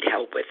you need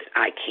help with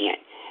I can't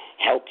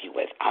help you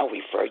with, I'll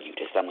refer you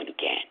to someone who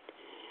can.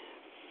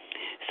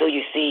 So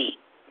you see,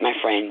 my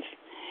friends,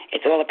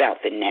 it's all about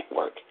the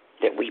network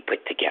that we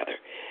put together,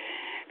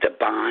 the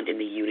bond and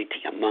the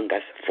unity among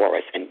us, for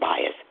us, and by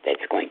us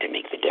that's going to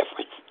make the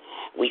difference.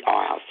 We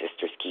are our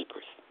sisters'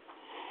 keepers.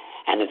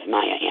 And as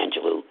Maya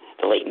Angelou,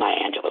 the late Maya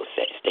Angelou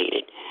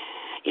stated,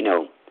 you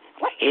know,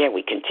 like air,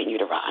 we continue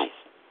to rise.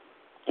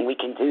 And we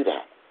can do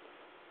that.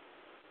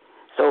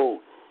 So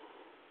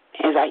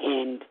as I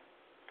end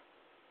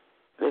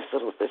this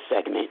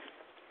segment,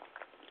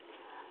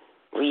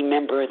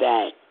 remember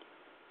that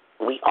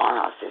we are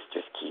our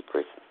sisters'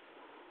 keepers.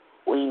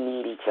 We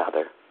need each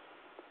other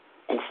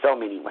in so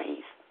many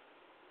ways.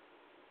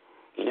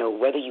 You know,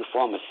 whether you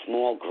form a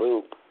small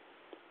group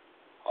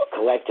or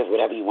collective,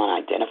 whatever you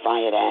want to identify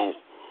it as,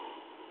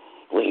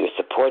 where you're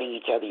supporting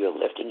each other, you're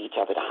lifting each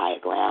other to higher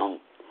ground,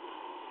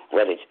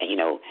 whether it's, you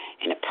know,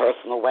 in a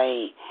personal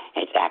way,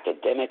 it's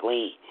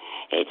academically,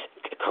 it's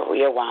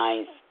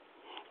career-wise,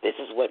 this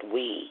is what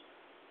we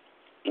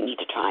need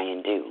to try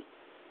and do,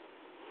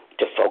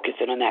 to focus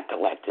in on that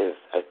collective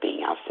of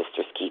being our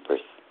sisters' keepers.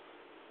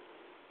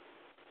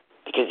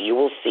 Because you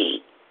will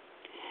see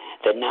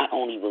that not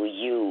only will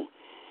you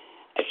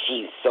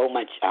achieve so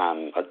much,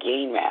 or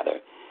gain rather,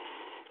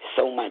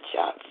 so much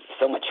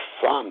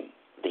from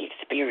the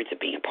experience of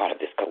being a part of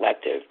this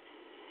collective,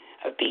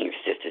 of being your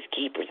sisters'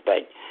 keepers,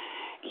 but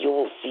you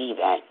will see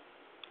that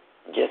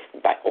just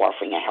by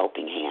offering a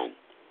helping hand,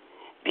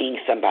 being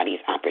somebody's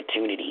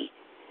opportunity,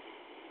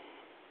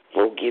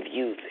 will give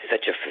you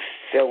such a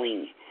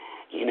fulfilling,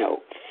 you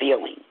know,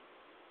 feeling,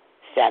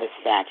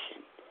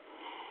 satisfaction,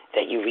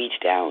 that you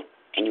reached out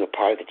and you were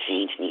part of the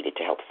change needed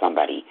to help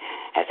somebody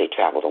as they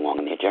traveled along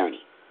in their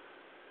journey.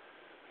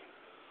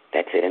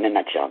 That's it in a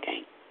nutshell,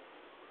 gang.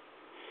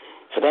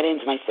 So that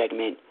ends my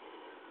segment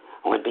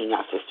on being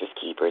our sisters'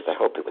 keepers. I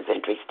hope it was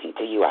interesting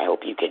to you. I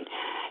hope you can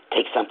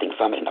take something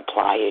from it and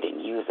apply it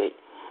and use it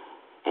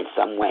in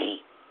some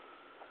way.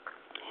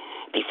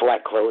 Before I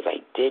close,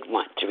 I did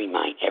want to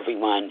remind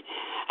everyone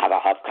of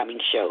our upcoming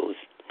shows.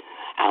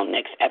 Our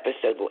next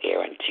episode will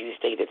air on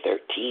Tuesday the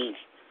 13th.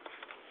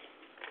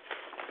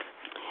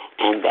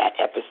 And that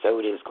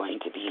episode is going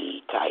to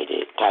be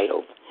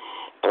titled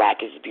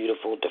Black is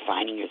Beautiful,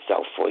 Defining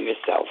Yourself for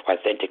Yourself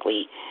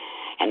Authentically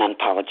and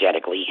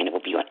Unapologetically, and it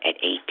will be on at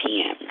 8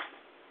 p.m.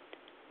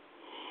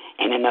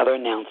 And another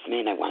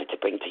announcement I wanted to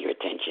bring to your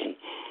attention,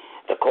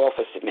 the call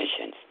for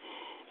submissions.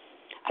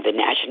 The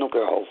National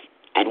Girls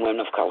and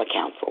Women of Color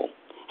Council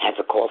has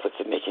a call for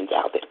submissions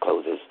out that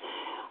closes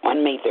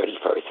on May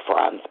 31st for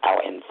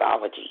our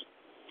anthology.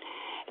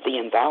 The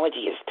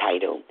anthology is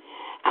titled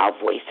Our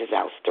Voices,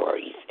 Our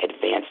Stories,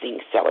 Advancing,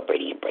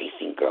 Celebrating,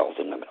 Embracing Girls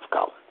and Women of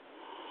Color.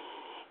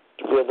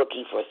 We're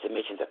looking for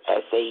submissions of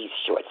essays,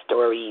 short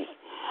stories,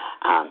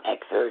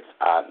 excerpts,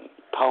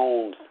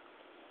 poems.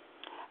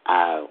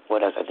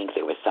 What else? I think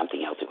there was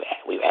something else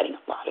we were adding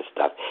a lot of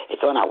stuff.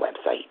 It's on our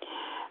website.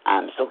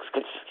 So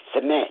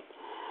submit.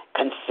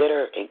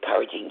 Consider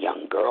encouraging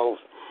young girls.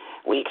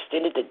 We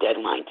extended the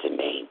deadline to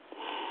May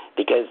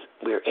because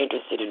we're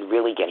interested in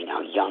really getting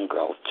our young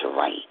girls to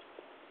write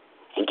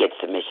and get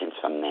submissions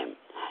from them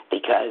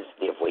because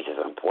their voices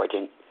are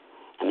important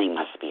and they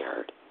must be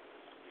heard.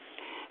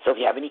 So if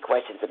you have any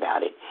questions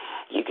about it,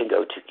 you can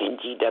go to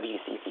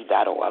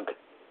ngwcc.org.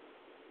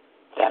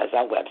 That is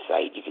our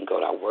website. You can go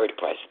to our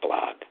WordPress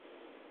blog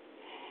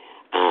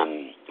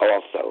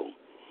also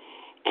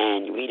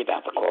and read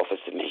about the call for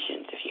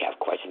submissions. If you have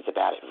questions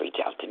about it, reach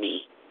out to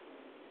me.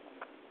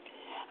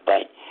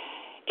 But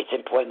it's it's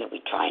important that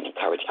we try and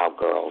encourage our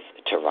girls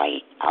to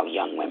write, our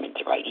young women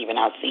to write, even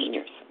our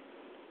seniors.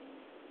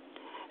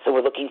 So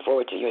we're looking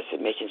forward to your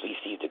submissions. We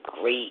received a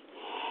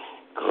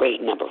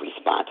great number of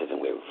responses,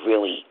 and we're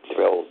really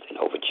thrilled and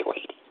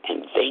overjoyed.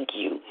 And thank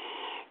you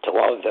to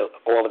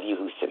all of you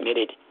who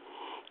submitted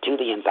to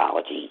the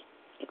anthology.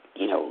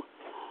 You know,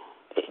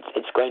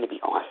 it's going to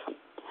be awesome.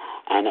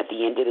 And at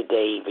the end of the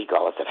day,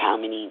 regardless of how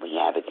many we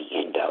have at the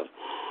end of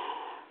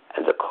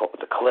the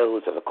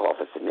close of the call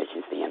for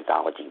submissions, the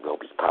anthology will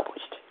be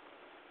published.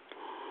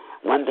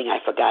 One thing I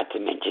forgot to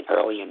mention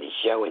earlier in the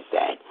show is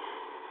that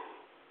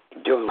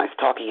during my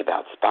talking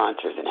about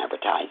sponsors and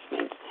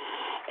advertisements,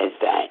 is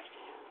that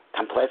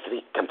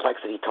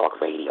Complexity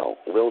Talk Radio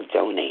will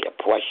donate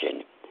a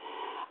portion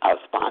of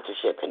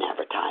sponsorship and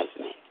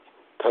advertisement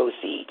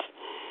proceeds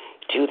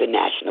to the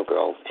National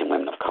Girls and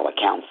Women of Color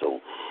Council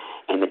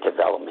in the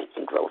development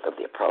and growth of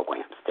their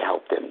programs, to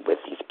help them with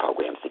these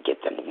programs, to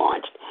get them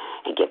launched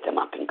and get them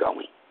up and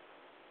going.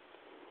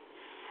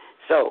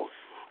 So,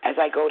 as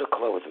I go to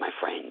close, my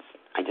friends,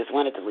 I just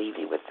wanted to leave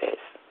you with this.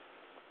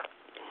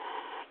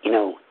 You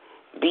know,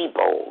 be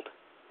bold.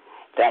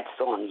 That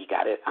song, you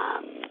got it.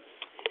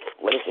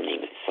 What is the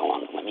name of the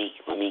song? Let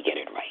me get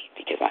it right,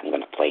 because I'm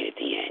going to play it at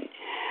the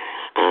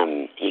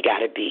end. You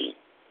Gotta Be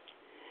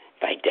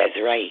by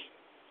Desiree.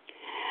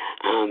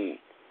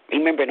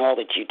 Remember, in all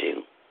that you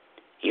do,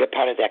 you're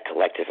part of that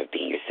collective of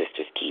being your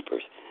sister's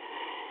keepers.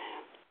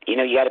 You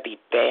know, you got to be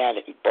bad,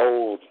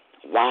 bold,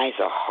 wise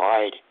or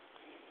hard.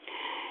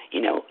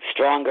 You know,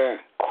 stronger,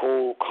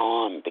 cool,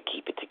 calm, but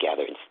keep it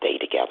together and stay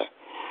together.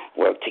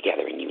 Work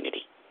together in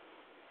unity.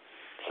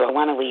 So I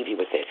want to leave you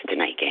with this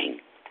tonight, gang.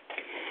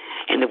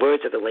 In the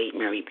words of the late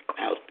Mary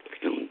McLeod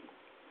Bethune,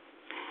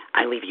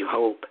 I leave you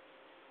hope.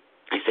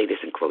 I say this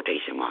in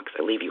quotation marks.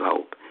 I leave you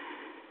hope.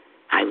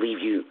 I leave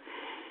you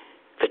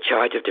the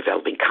charge of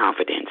developing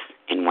confidence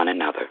in one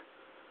another.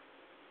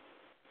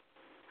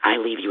 I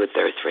leave you a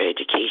thirst for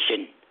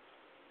education.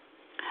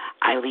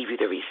 I leave you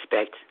the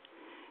respect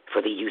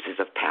for the uses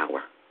of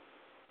power.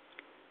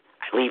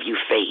 I leave you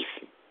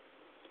faith.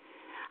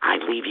 I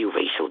leave you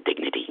racial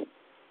dignity.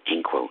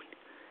 End quote.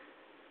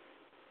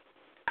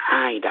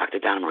 I, Dr.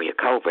 Donna Maria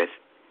Culbreth,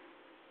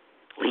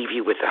 leave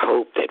you with the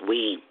hope that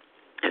we,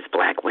 as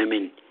black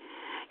women,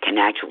 can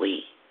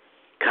actually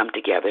come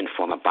together and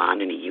form a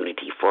bond and a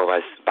unity for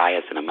us, by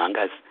us, and among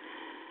us,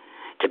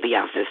 to be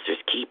our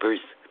sisters' keepers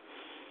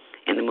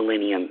in the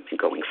millennium and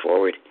going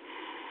forward,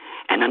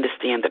 and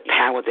understand the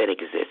power that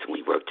exists when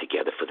we work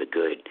together for the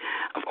good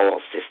of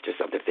all sisters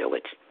of the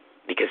village,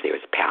 because there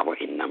is power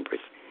in numbers.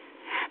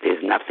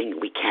 There's nothing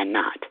we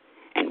cannot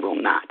and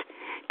will not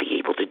be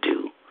able to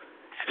do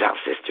as our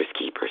sisters'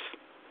 keepers.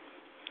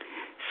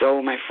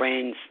 So, my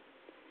friends,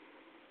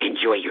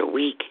 enjoy your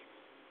week.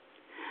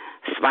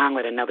 Smile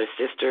at another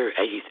sister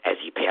as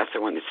you pass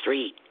her on the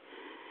street.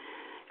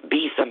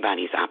 Be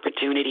somebody's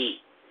opportunity.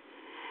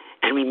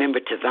 And remember,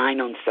 to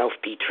thine own self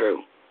be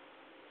true.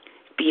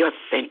 Be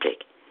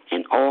authentic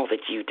in all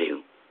that you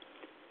do.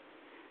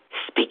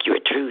 Speak your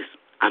truth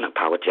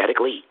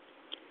unapologetically.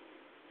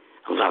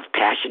 Love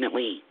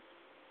passionately.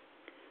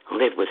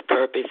 Live with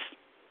purpose.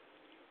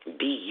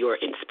 Be your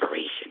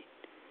inspiration.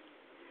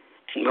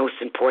 And most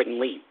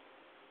importantly,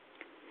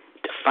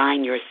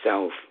 define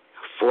yourself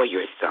for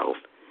yourself,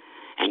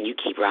 and you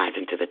keep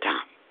rising to the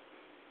top.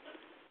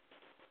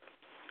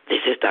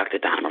 This is Dr.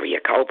 Donna Maria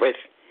Culbreth,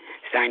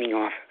 signing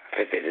off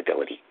for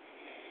Visibility.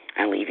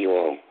 I leave you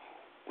all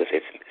with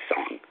this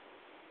song.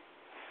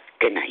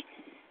 Good night.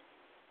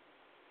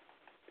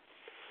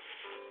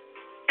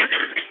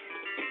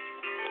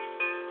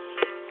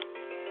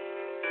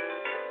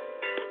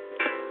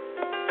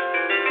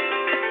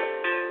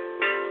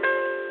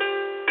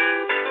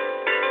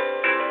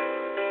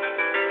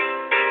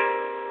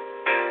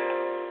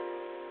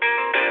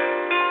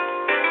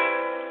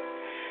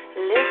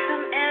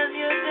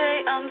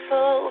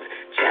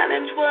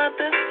 Challenge what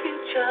the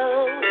future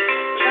holds.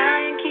 Try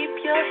and keep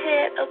your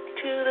head up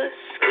to the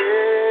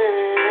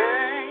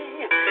sky.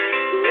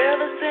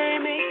 Whoever they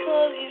may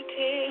call you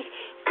tears,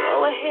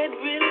 go ahead,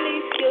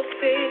 release your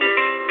fears.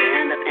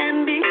 Stand up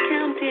and be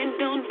counted.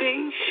 Don't be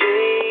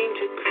ashamed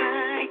to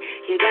cry.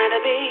 You gotta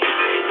be